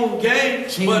your own gain,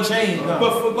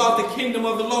 but for about the kingdom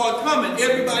of the Lord coming.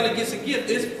 Everybody that gets a gift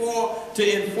is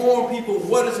to inform people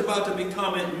what is about to be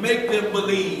coming, make them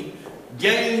believe,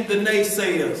 gain the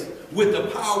naysayers with the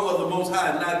power of the Most High,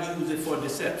 and not use it for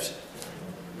deception.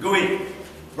 Go ahead.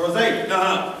 Verse 8.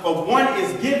 For one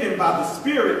is given by the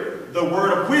Spirit the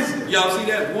word of wisdom. Y'all see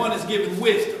that? One is given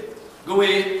wisdom. Go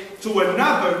ahead. To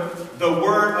another, the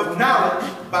word of knowledge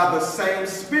by the same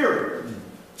Spirit.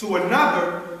 To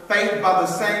another, faith by the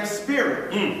same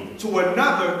Spirit. To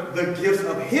another, the gifts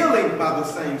of healing by the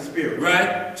same Spirit.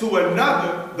 Right. To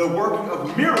another, the working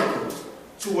of miracles.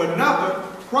 To another,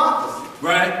 prophecy.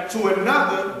 Right. To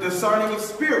another, discerning of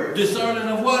spirits. Discerning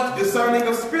of what? Discerning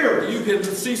of spirits. You can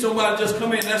see somebody just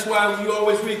come in. That's why you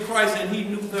always read Christ and he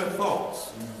knew their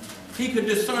thoughts. He could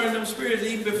discern them spirits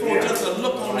even before just a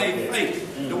look on their face.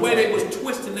 The way they was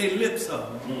twisting their lips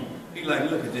up. He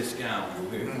like, look at this scoundrel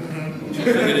here. Look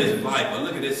at this viper.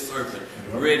 Look at this serpent.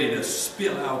 Ready to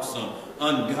spill out some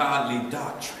ungodly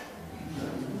doctrine.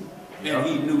 And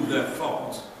he knew their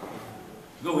faults.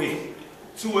 Go ahead.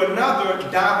 To another,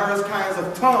 diverse kinds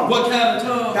of tongues. What kind of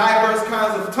tongue? Diverse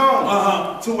kinds of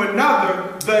tongues. To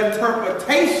another, the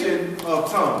interpretation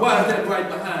of tongues. Why is that right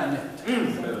behind that?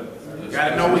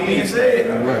 Gotta know what's being said.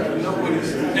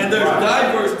 And there's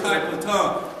diverse type of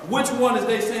tongue. Which one is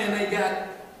they saying they got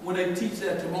when they teach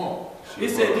that tomorrow? It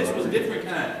said this was different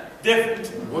kind. Different.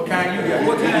 What kind you got?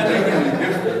 What kind they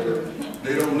got?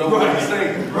 They don't know what he's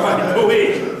saying. Right. Go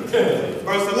ahead.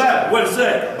 Verse 11. What it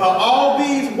say? But all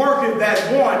these worketh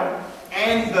that one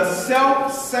and the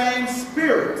self same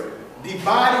Spirit,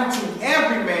 dividing to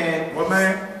every man. What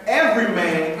man? Every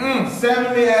man,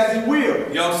 severally as he will.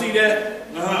 Y'all see that?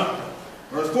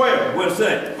 Verse 12. What it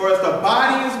say? For as the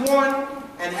body is one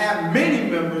and have many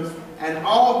members, and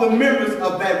all the members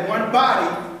of that one body,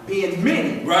 being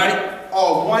many, right,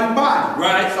 are one body,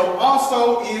 right, so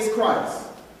also is Christ.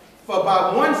 For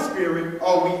by one Spirit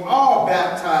are we all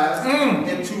baptized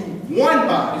into one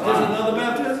body. Is this another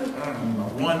baptism?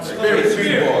 One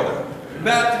Spirit.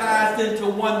 Baptized into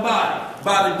one body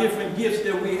by the different gifts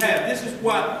that we have. This is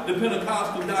why the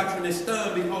Pentecostal doctrine is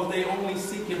stunned, because they only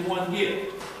seek in one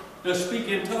gift. They're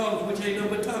speaking tongues, which ain't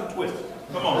nothing but tongue twisters.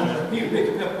 Come on. You pick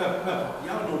it, pep.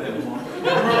 Y'all know that one.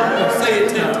 Say it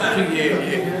 10 times.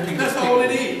 Yeah. That's all it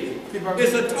is.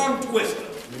 It's a tongue twister.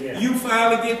 Yeah. You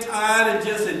finally get tired and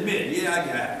just admit, yeah, I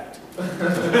got it.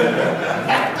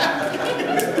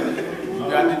 You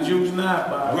got the juice now,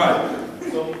 Bob.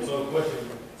 Right. So a question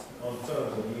on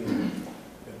tongues again.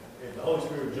 If the Holy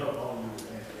Spirit jump on you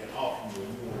and off you,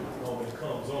 and when it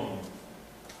comes on you,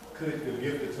 could the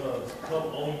gift of tongues come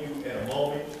on you at a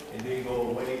moment and then go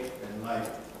away, and like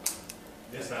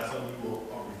that's not something you will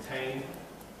retain?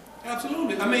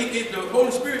 Absolutely. I mean, the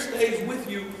Holy Spirit stays with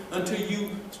you until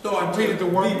you start to be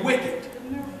wicked.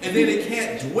 And then it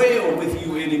can't dwell with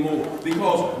you anymore,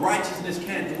 because righteousness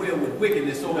can't dwell with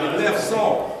wickedness. So it left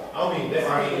Saul. I mean, that's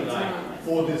like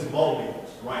for this moment,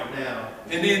 right now.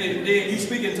 And then you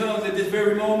speak in tongues at this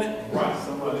very moment? Right,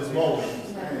 for this moment.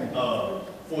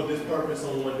 For this purpose,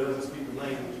 someone doesn't speak the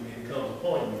language and it comes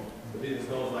upon you. But then it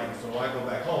goes like, so I go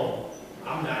back home,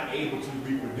 I'm not able to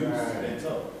reproduce that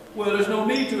tongue. Well, there's no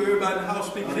need to. Everybody in the house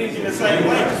speaking English. The same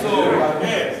language.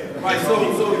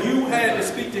 So you had to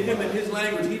speak to him in his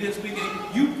language. He didn't speak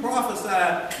it. You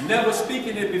prophesied, never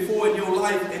speaking it before in your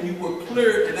life, and you were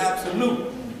clear and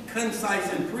absolute, concise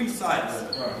and precise,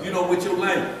 with your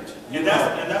language. And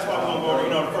that's why we're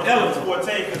going to go, the first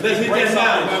 14. Let's hit that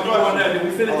now. We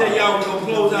finish that, y'all. We're going to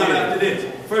close out after this.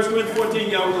 1 Corinthians 14,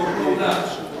 y'all, we're going to close out.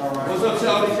 What's up,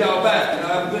 y'all? Y'all back. Y'all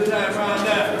have a good time around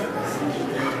now.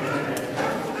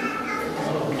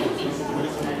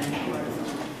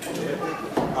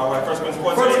 All right, 1 Corinthians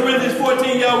 14. 1 Corinthians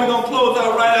 14, y'all, we're going to close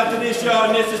out right after this, y'all,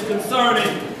 and this is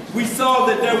concerning. We saw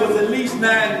that there was at least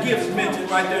 9 gifts mentioned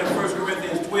right there in 1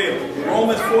 Corinthians 12.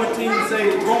 Romans 12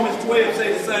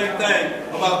 say the same thing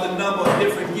about the number of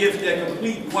different gifts that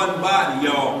complete one body,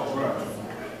 y'all.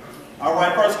 All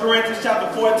right, 1 Corinthians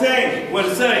chapter 14. What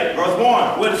it say? Verse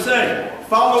 1. What it say?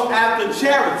 Follow after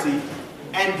charity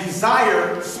and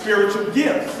desire spiritual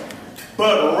gifts,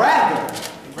 but rather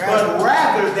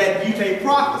that you may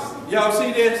prophesy. Y'all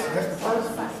see this? This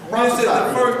is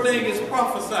the first thing is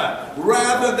prophesy.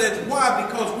 Rather that's why?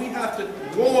 Because we have to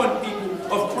warn people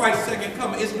of Christ's second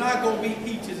coming. It's not going to be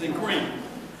peaches and cream.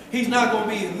 He's not going to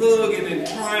be hugging and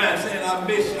crying, saying, I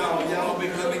miss y'all. Y'all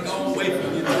been going away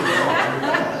from you too long.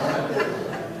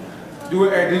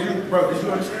 Did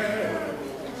you understand that?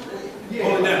 Yeah,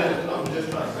 hold it down. I'm just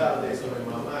trying to validate something in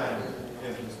my mind.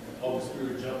 If the Holy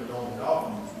Spirit jumping on and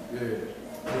off you,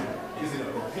 is it a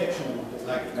perpetual,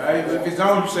 like... If it's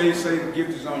on you, say the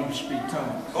gift is on you, speak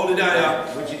tongues. Hold it down,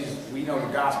 y'all. Which is, we know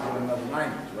the gospel in another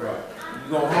language, right? You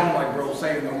go home, like bro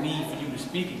say, no need for you to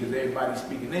speak it because everybody's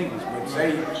speaking English. But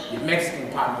say your Mexican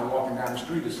partner walking down the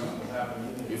street or something.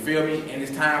 You feel me? And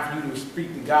it's time for you to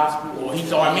speak the gospel, or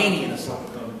he's Armenian or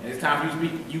something. And it's time for you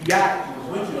to speak. You got it.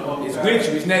 It's with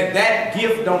you. It's that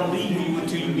gift don't leave you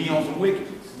until you be on some wickedness.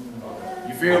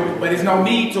 You feel me? But there's no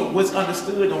need to, what's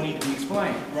understood don't need to be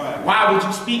explained. Right. Why would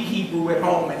you speak Hebrew at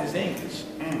home and it's English?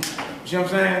 You see what I'm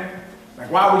saying? Like,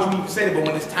 why would you even say that? But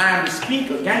when it's time to speak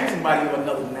against somebody of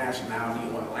another nationality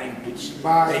or language,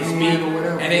 they speak, or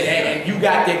whatever, and you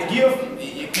got that gift,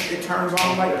 it turns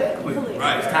on like that.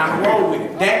 Right. It's time to roll with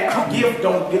it. That gift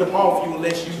don't get up off you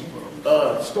unless you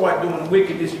start doing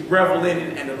wickedness, you revel in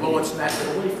it, and the Lord snatches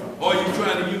it away from you. Or you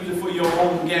trying to use it for your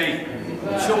own gain.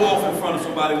 Show off in front of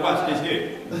somebody. Watch this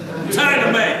here.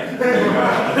 China man. No,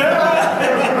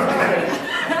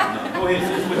 go ahead,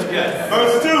 sis. What you got?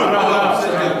 Verse 2. Go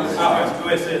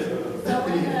ahead, sis. So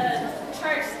when the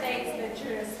church states that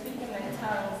you're speaking in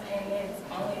tongues and it's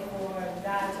only for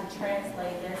God to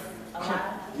translate, that's a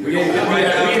lie? We in the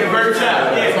very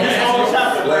chapter.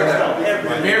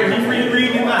 We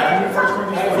reread it now.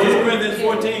 1 Corinthians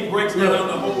 14 breaks down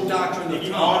the whole doctrine of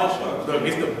tongues. Look,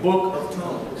 it's the book of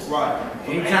tongues. Right.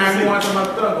 Anytime you want something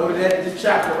about tongue, go to that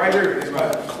chapter right here. It's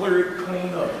going to clear it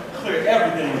clean up. Clear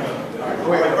everything up.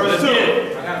 Go ahead. Verse 2.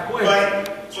 I got a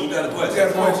question. Who got a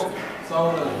question? So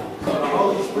the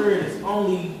Holy Spirit is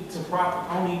only to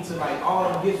like all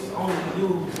the gifts only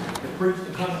used to preach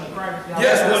the coming of Christ.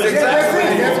 Yes, that's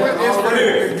exactly. That's what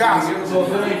it's gospel. So if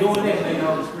they ain't doing that, they the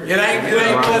Holy Spirit. It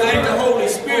ain't the Holy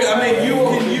Spirit. I mean,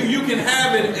 you can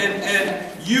have it and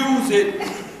use it,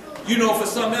 you know, for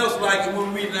something else. Like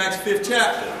when we read in Acts 5th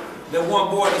chapter, that one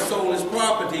boy that sold his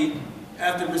property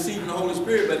after receiving the Holy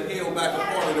Spirit, but held back a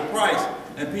part of the price.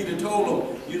 And Peter told him,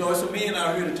 you know, it's a man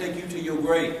out here to take you to your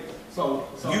grave. So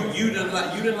you didn't lie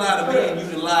to man, you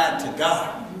done lied to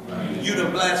God. You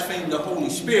done blasphemed the Holy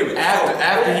Spirit.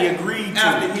 After he agreed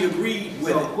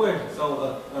with it. Question.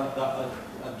 So a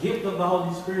gift of the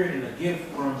Holy Spirit and a gift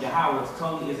from Yahweh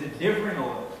is it different,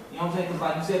 or you know what I'm saying? Because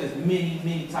like you said, there's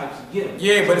many types of gifts.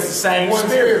 Yeah, but it's the same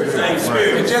spirit. Same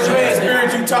spirit. It's just the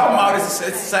spirit you talking about. It's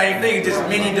the same thing. It's just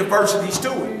many diversities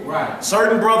to it. Right.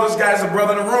 Certain brothers, guys, a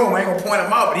brother in the room, I ain't gonna point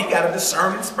him out, but he got a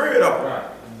discerning spirit of it. Right.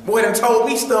 Boy, done told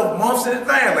me stuff months in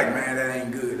advance. Like, man, that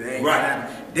ain't good. That ain't right.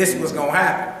 This was gonna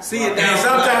happen. See it And down.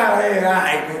 sometimes, hey, all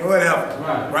right, whatever.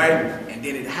 Right. And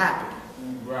then it happened.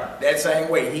 Right. That same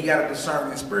way, he got a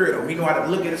discerning spirit of him. He know how to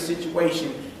look at a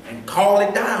situation and call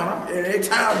it down. Every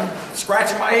time I'm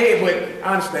scratching my head, but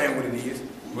I understand what it is.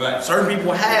 Right. Certain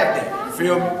people have that. You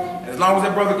feel me? As long as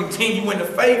that brother continue in the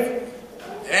faith,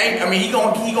 he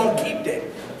gonna keep that.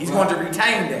 He's going to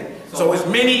retain that. So it's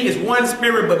one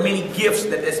spirit, but many gifts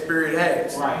that spirit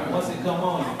has. Right. Once it come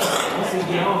on you, once it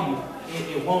get on you,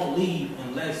 it won't leave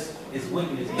unless it's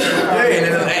wickedness. Yeah,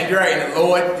 and the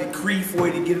Lord decreed for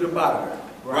you to get it up out of there.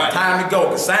 Right. Time to go.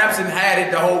 Because Samson had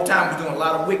it the whole time. He was doing a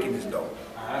lot of wickedness though.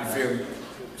 You feel me?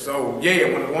 So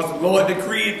yeah, once the Lord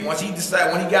decreed, once he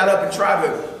decided, when he got up and tried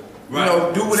to, do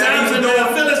whatever Samson, he was doing.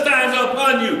 the Philistines are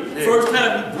upon you. Yeah. First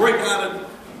time you break out of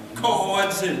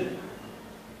cards and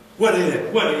what is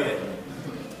it?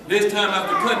 This time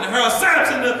after cutting the hair,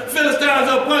 Samson, the Philistines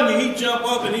are upon you. He jump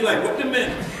up and he like, what the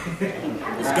minute?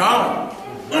 It's gone.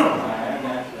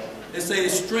 They say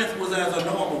his strength was as a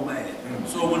normal man.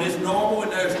 So when it's normal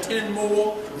and there's 10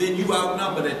 more, then you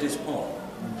outnumbered at this point.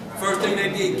 First thing they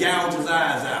did, gouge his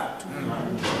eyes out.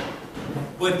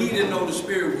 But he didn't know the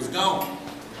spirit was gone.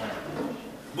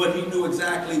 But he knew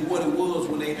exactly what it was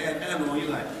when they had handle on. He's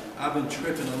like, I've been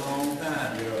tripping a long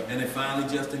time. And it finally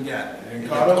just got it. And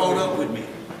caught up with me.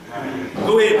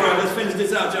 Go ahead, bro. Let's finish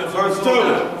this out, y'all. Verse 2.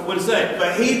 What it say?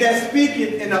 But he that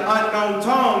speaketh in an unknown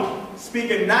tongue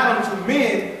speaketh not unto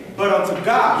men, but unto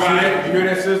God. Right. You hear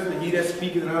that, sister? He that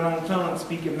speaketh in an unknown tongue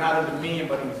speaketh not unto men,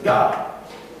 but unto God.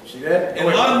 See that? An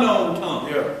unknown tongue.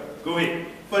 Yeah. Go ahead.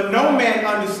 For no man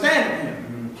understandeth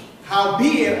him.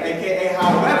 Howbeit, aka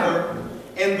however,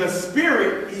 in the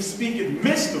spirit he speaketh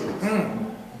mysteries.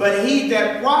 But he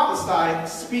that prophesieth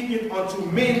speaketh unto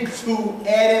men to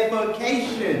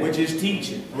edification. Which is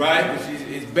teaching, right? Which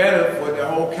is better for the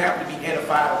whole camp to be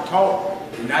edified or taught.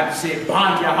 And not to say,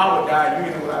 Ban Yahweh died,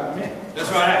 you know what I meant.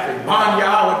 That's right. Ban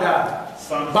Yahweh died.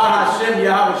 Ba Hashem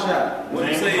Yahweh Shah. What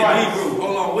did he say in Hebrew?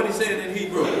 Hold on, what did he say in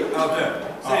Hebrew out there?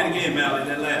 Say it again, Mally,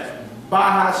 that last one. Ba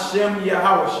Hashem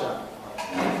Yahweh Shah.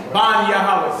 Ban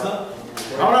Yahweh.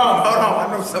 Hold on. I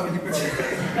know some of you.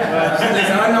 It's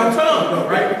an unknown tongue, though,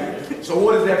 right? So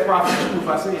what does that prophet do if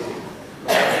I say it?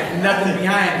 Nothing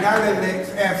behind it. Now that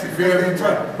next answer. Very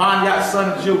important. Ban Yah,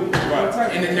 son of Judah.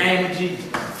 Right. In the name of Jesus.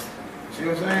 See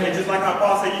what I'm saying? And just like how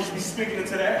Paul said, you should be speaking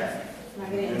into the air.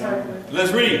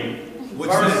 Let's read.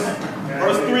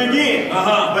 Verse 3 again.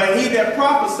 But he that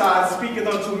prophesied speaketh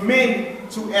unto men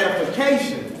to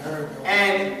edification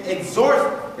and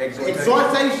exhortation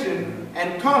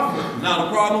and comfort. Now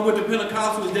the problem with the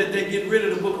Pentecostals is that they get rid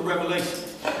of the book of Revelation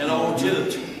and all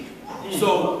judge.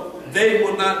 So they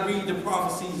will not read the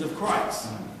prophecies of Christ.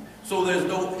 So there's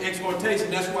no exhortation.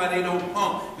 That's why they don't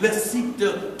pump. Let's seek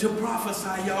to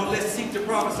prophesy, y'all. Let's seek to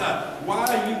prophesy. Why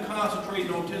are you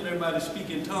concentrating on telling everybody to speak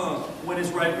in tongues when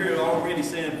it's right here already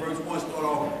saying, verse 1 start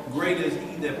off, greater is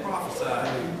he that prophesies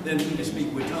than he that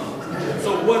speak with tongues.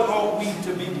 So what ought we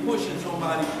to be pushing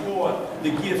somebody for the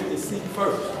gift to seek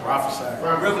first? Prophesy.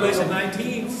 Revelation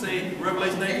 19:10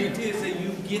 say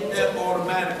you get that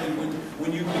automatically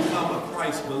when you become a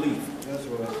Christ believer. That's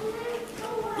right.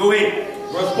 Go ahead.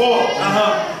 Verse 4.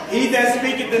 He that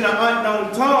speaketh in an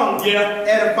unknown tongue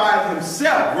edifieth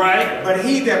himself. Right. But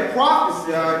he that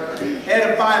prophesieth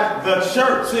edifieth the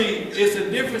church. See, it's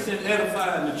a difference in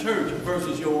edifying the church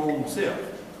versus your own self.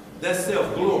 That's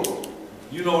self-glory.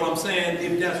 You know what I'm saying?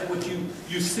 If that's what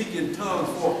you seek in tongues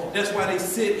for. That's why they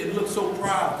sit and look so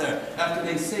proud there. After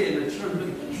they say in the church,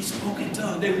 he spoke in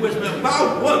tongues. They whisper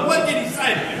about what? What did he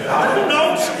say? I don't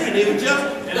know. Shit, they were just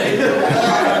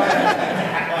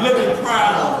looking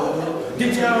proud.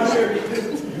 Did y'all hear me?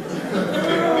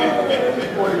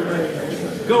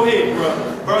 Go ahead, bro.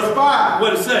 Verse 5.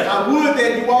 What it say? I would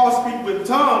that you all speak with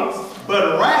tongues,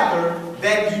 but rather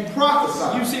that you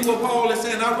prophesy. You see what Paul is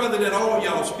saying? I'd rather that all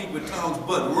y'all speak with tongues,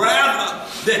 but rather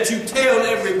that you tell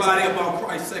everybody about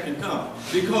Christ's second coming.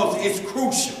 Because it's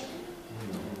crucial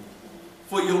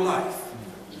for your life.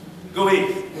 Go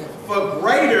ahead. For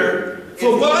greater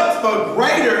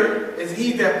is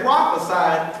he that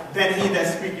prophesied than he that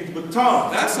speaketh with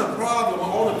tongues. That's a problem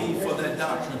ought to be for that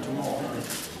doctrine tomorrow.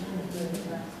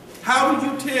 How do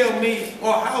you tell me,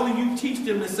 or how do you teach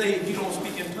them to say if you don't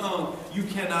speak in tongues, you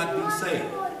cannot be saved?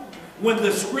 When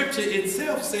the scripture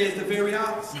itself says the very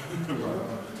opposite.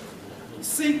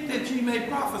 Seek that ye may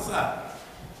prophesy.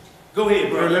 Go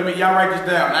ahead, bro. Y'all write this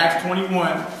down. Acts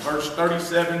 21, verse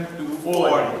 37 through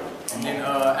 40. And then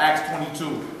Acts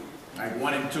 22, like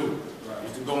 1 and 2.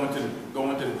 Is to go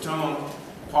into the tongue.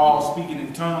 Paul speaking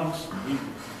in tongues.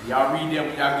 Y'all read that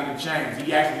when y'all get a chance.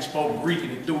 He actually spoke Greek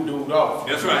and he threw dude off.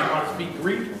 That's right. You want to speak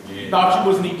Greek? Yeah. Thought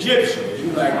you was an Egyptian.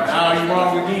 You like, now you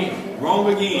wrong again. Wrong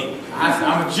again. I said,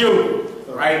 I'm a Jew,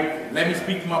 right? Let me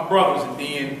speak to my brothers. And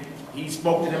then he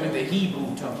spoke to them in the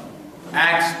Hebrew tongue.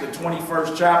 Acts, the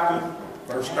 21st chapter,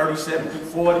 verse 37 through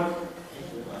 40.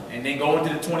 And then go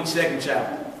into the 22nd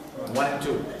chapter, 1 and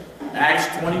 2. Acts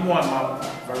 21,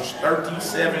 verse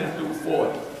 37 through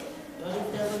 40.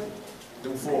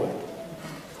 Through 40.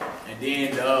 And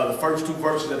then the first two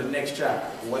verses of the next chapter,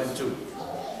 1 and 2.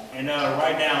 And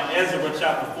write down Ezra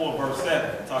chapter 4, verse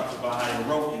 7. Talks about how they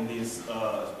wrote in this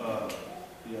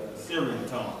Syrian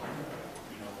tongue.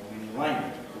 You know, in the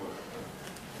language.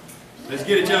 Let's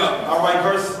get it, y'all. All right,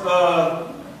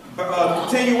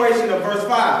 continuation of verse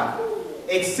 5.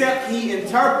 Except he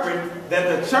interpret that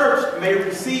the church may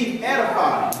receive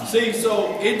edifying. See,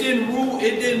 so it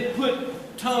didn't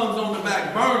put tongues on the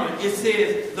back burner. It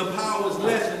says the power is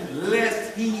lessened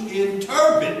lest he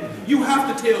interpret. You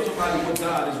have to tell somebody what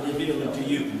God is revealing to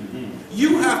you.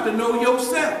 You have to know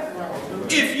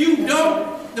yourself. If you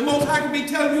don't, the Most High can be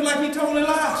telling you like he told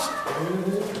Elisha.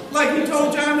 Like he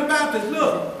told John the Baptist,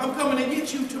 look, I'm coming to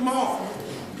get you tomorrow.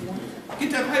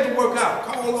 Get that paperwork out.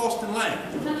 Call Austin Lane.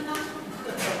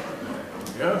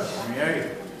 Yes, yeah.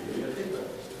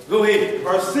 Go ahead.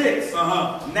 Verse 6.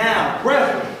 Now,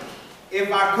 brethren,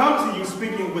 if I come to you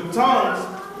speaking with tongues,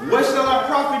 what shall I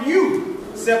profit you?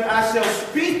 Except I shall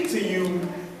speak to you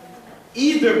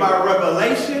either by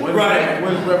revelation. What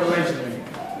does revelation mean?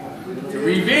 To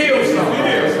reveal something.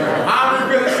 I'm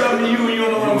revealing something to you and you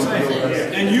don't know what I'm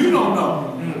saying. And you don't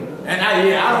know. And I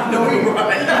don't know.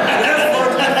 That's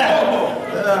first and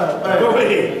foremost. Go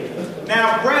ahead.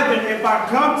 Now, brethren, if I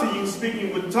come to you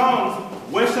speaking with tongues,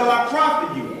 what shall I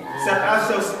profit you? Except I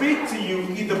shall speak to you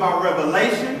either by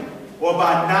revelation, or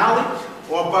by knowledge,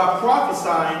 or by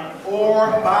prophesying,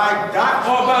 or by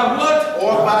doctrine. Or by what?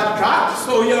 Or by doctrine.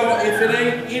 So y'all, if it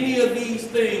ain't any of these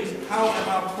things, how am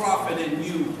I profiting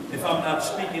you if I'm not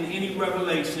speaking any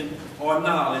revelation, or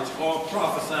knowledge, or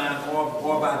prophesying,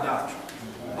 or by doctrine?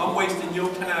 I'm wasting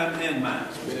your time and mine.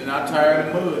 Spinning our tire in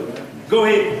the mud, man. Go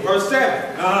ahead. Verse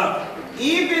 7.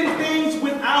 Even things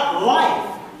without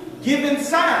life, given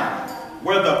sound,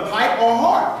 whether pipe or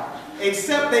harp,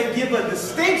 except they give a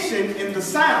distinction in the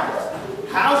sounds.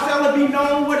 How shall it be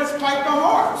known what is pipe or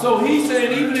harp? So he's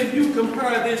saying even if you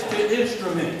compare this to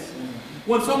instruments,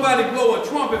 when somebody blow a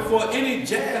trumpet for any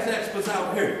jazz experts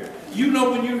out here, you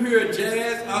know when you hear a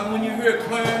jazz, when you hear a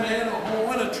clarinet, a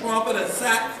horn, a trumpet, a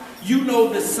sax, you know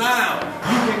the sound.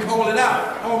 You can call it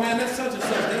out. Oh man, that's such and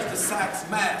such. That's the sax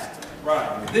master.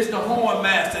 Right. This the horn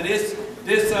master. This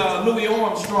Louis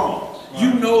Armstrong. Right.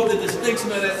 You know the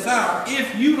distinction of that sound.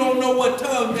 If you don't know what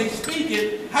tongue they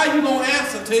speaking, how you gonna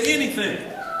answer to anything?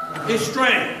 It's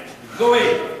strange. Go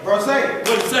ahead. Verse 8.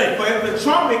 What it say? For if the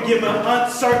trumpet give an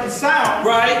uncertain sound,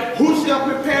 Right. who shall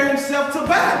prepare himself to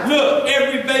battle? Look,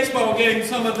 every baseball game,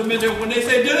 some of them in there, when they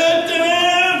say,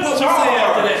 dun-dun-dun, what we say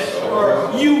after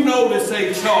that? You know to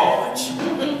say charge.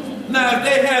 Now, if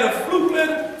they had a flute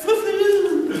letter, everybody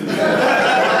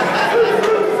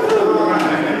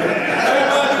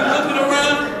looking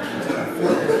around,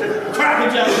 Cracker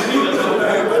Jack.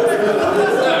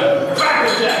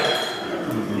 Cracker Jack.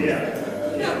 Yeah.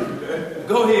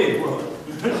 Go ahead, bro.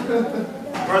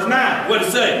 Verse 9. What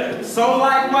it say? So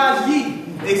likewise ye,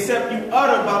 except you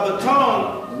utter by the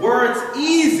tongue words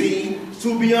easy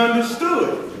to be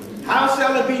understood. How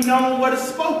shall it be known what is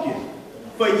spoken?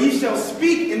 For ye shall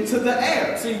speak into the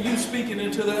air. See, you speaking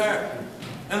into the air.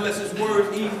 Unless it's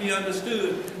words easily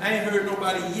understood. I ain't heard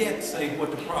nobody yet say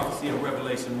what the prophecy of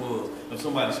Revelation was of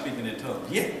somebody speaking in tongues.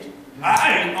 Yet.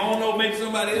 I don't know, maybe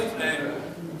somebody else had.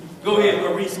 Go ahead,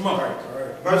 we'll read some more.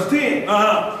 Verse 10.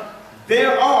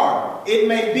 There are, it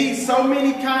may be, so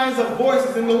many kinds of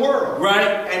voices in the world.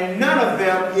 Right. And none of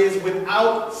them is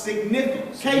without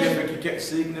signification.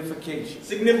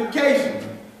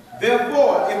 Signification.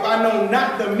 Therefore, if I know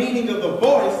not the meaning of the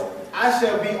voice, I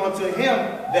shall be unto him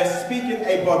that speaketh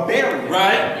a barbarian.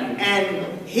 Right. And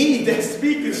he that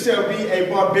speaketh shall be a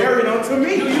barbarian unto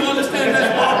me. Do you understand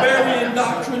that barbarian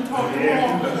doctrine talking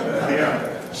about?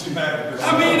 Yeah. I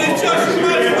mean, it just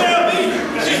might as well be.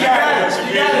 You might as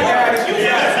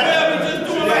well be just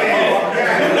doing like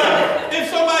this. If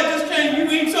somebody just came, you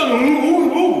eat something, you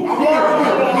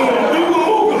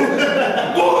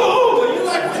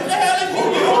like, what the hell is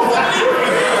you?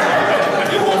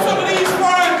 You want some of these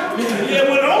fries? Yeah,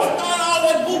 well, don't start all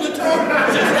that booger talk.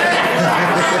 Just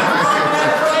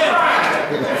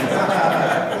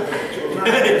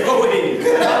go ahead.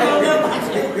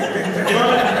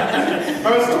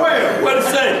 Verse 12. What it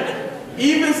say?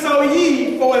 Even so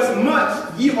ye, for as much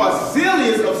ye are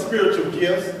zealous of spiritual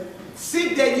gifts,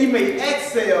 seek that ye may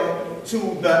excel to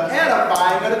the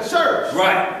edifying of the church.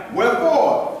 Right.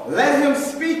 Wherefore, let him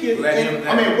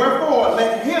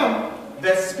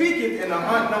that speaketh in an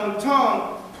unknown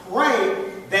tongue pray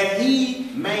that he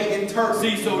may interpret.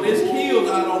 See, so this kills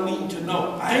I don't need to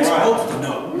know. I ain't supposed to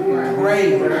know.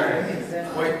 Pray.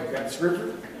 Wait, got the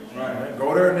scripture? Right.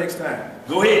 Go there next time.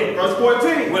 Go ahead. Verse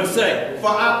 14. What it say? For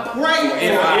I pray for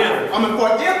if I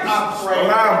pray. Slow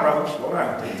down, brother. Slow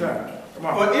down. Take time. Come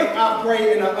on. For if I pray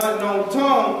in an unknown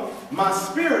tongue, my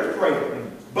spirit prayeth,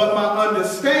 but my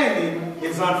understanding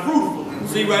is unfruitful.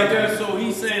 See right there, so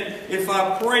he's saying, if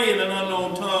I pray in an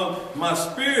unknown tongue, my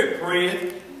spirit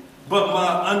prayeth, but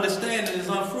my understanding is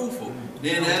unfruitful.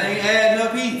 Then that ain't adding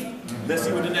up either. Let's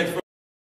see what the next verse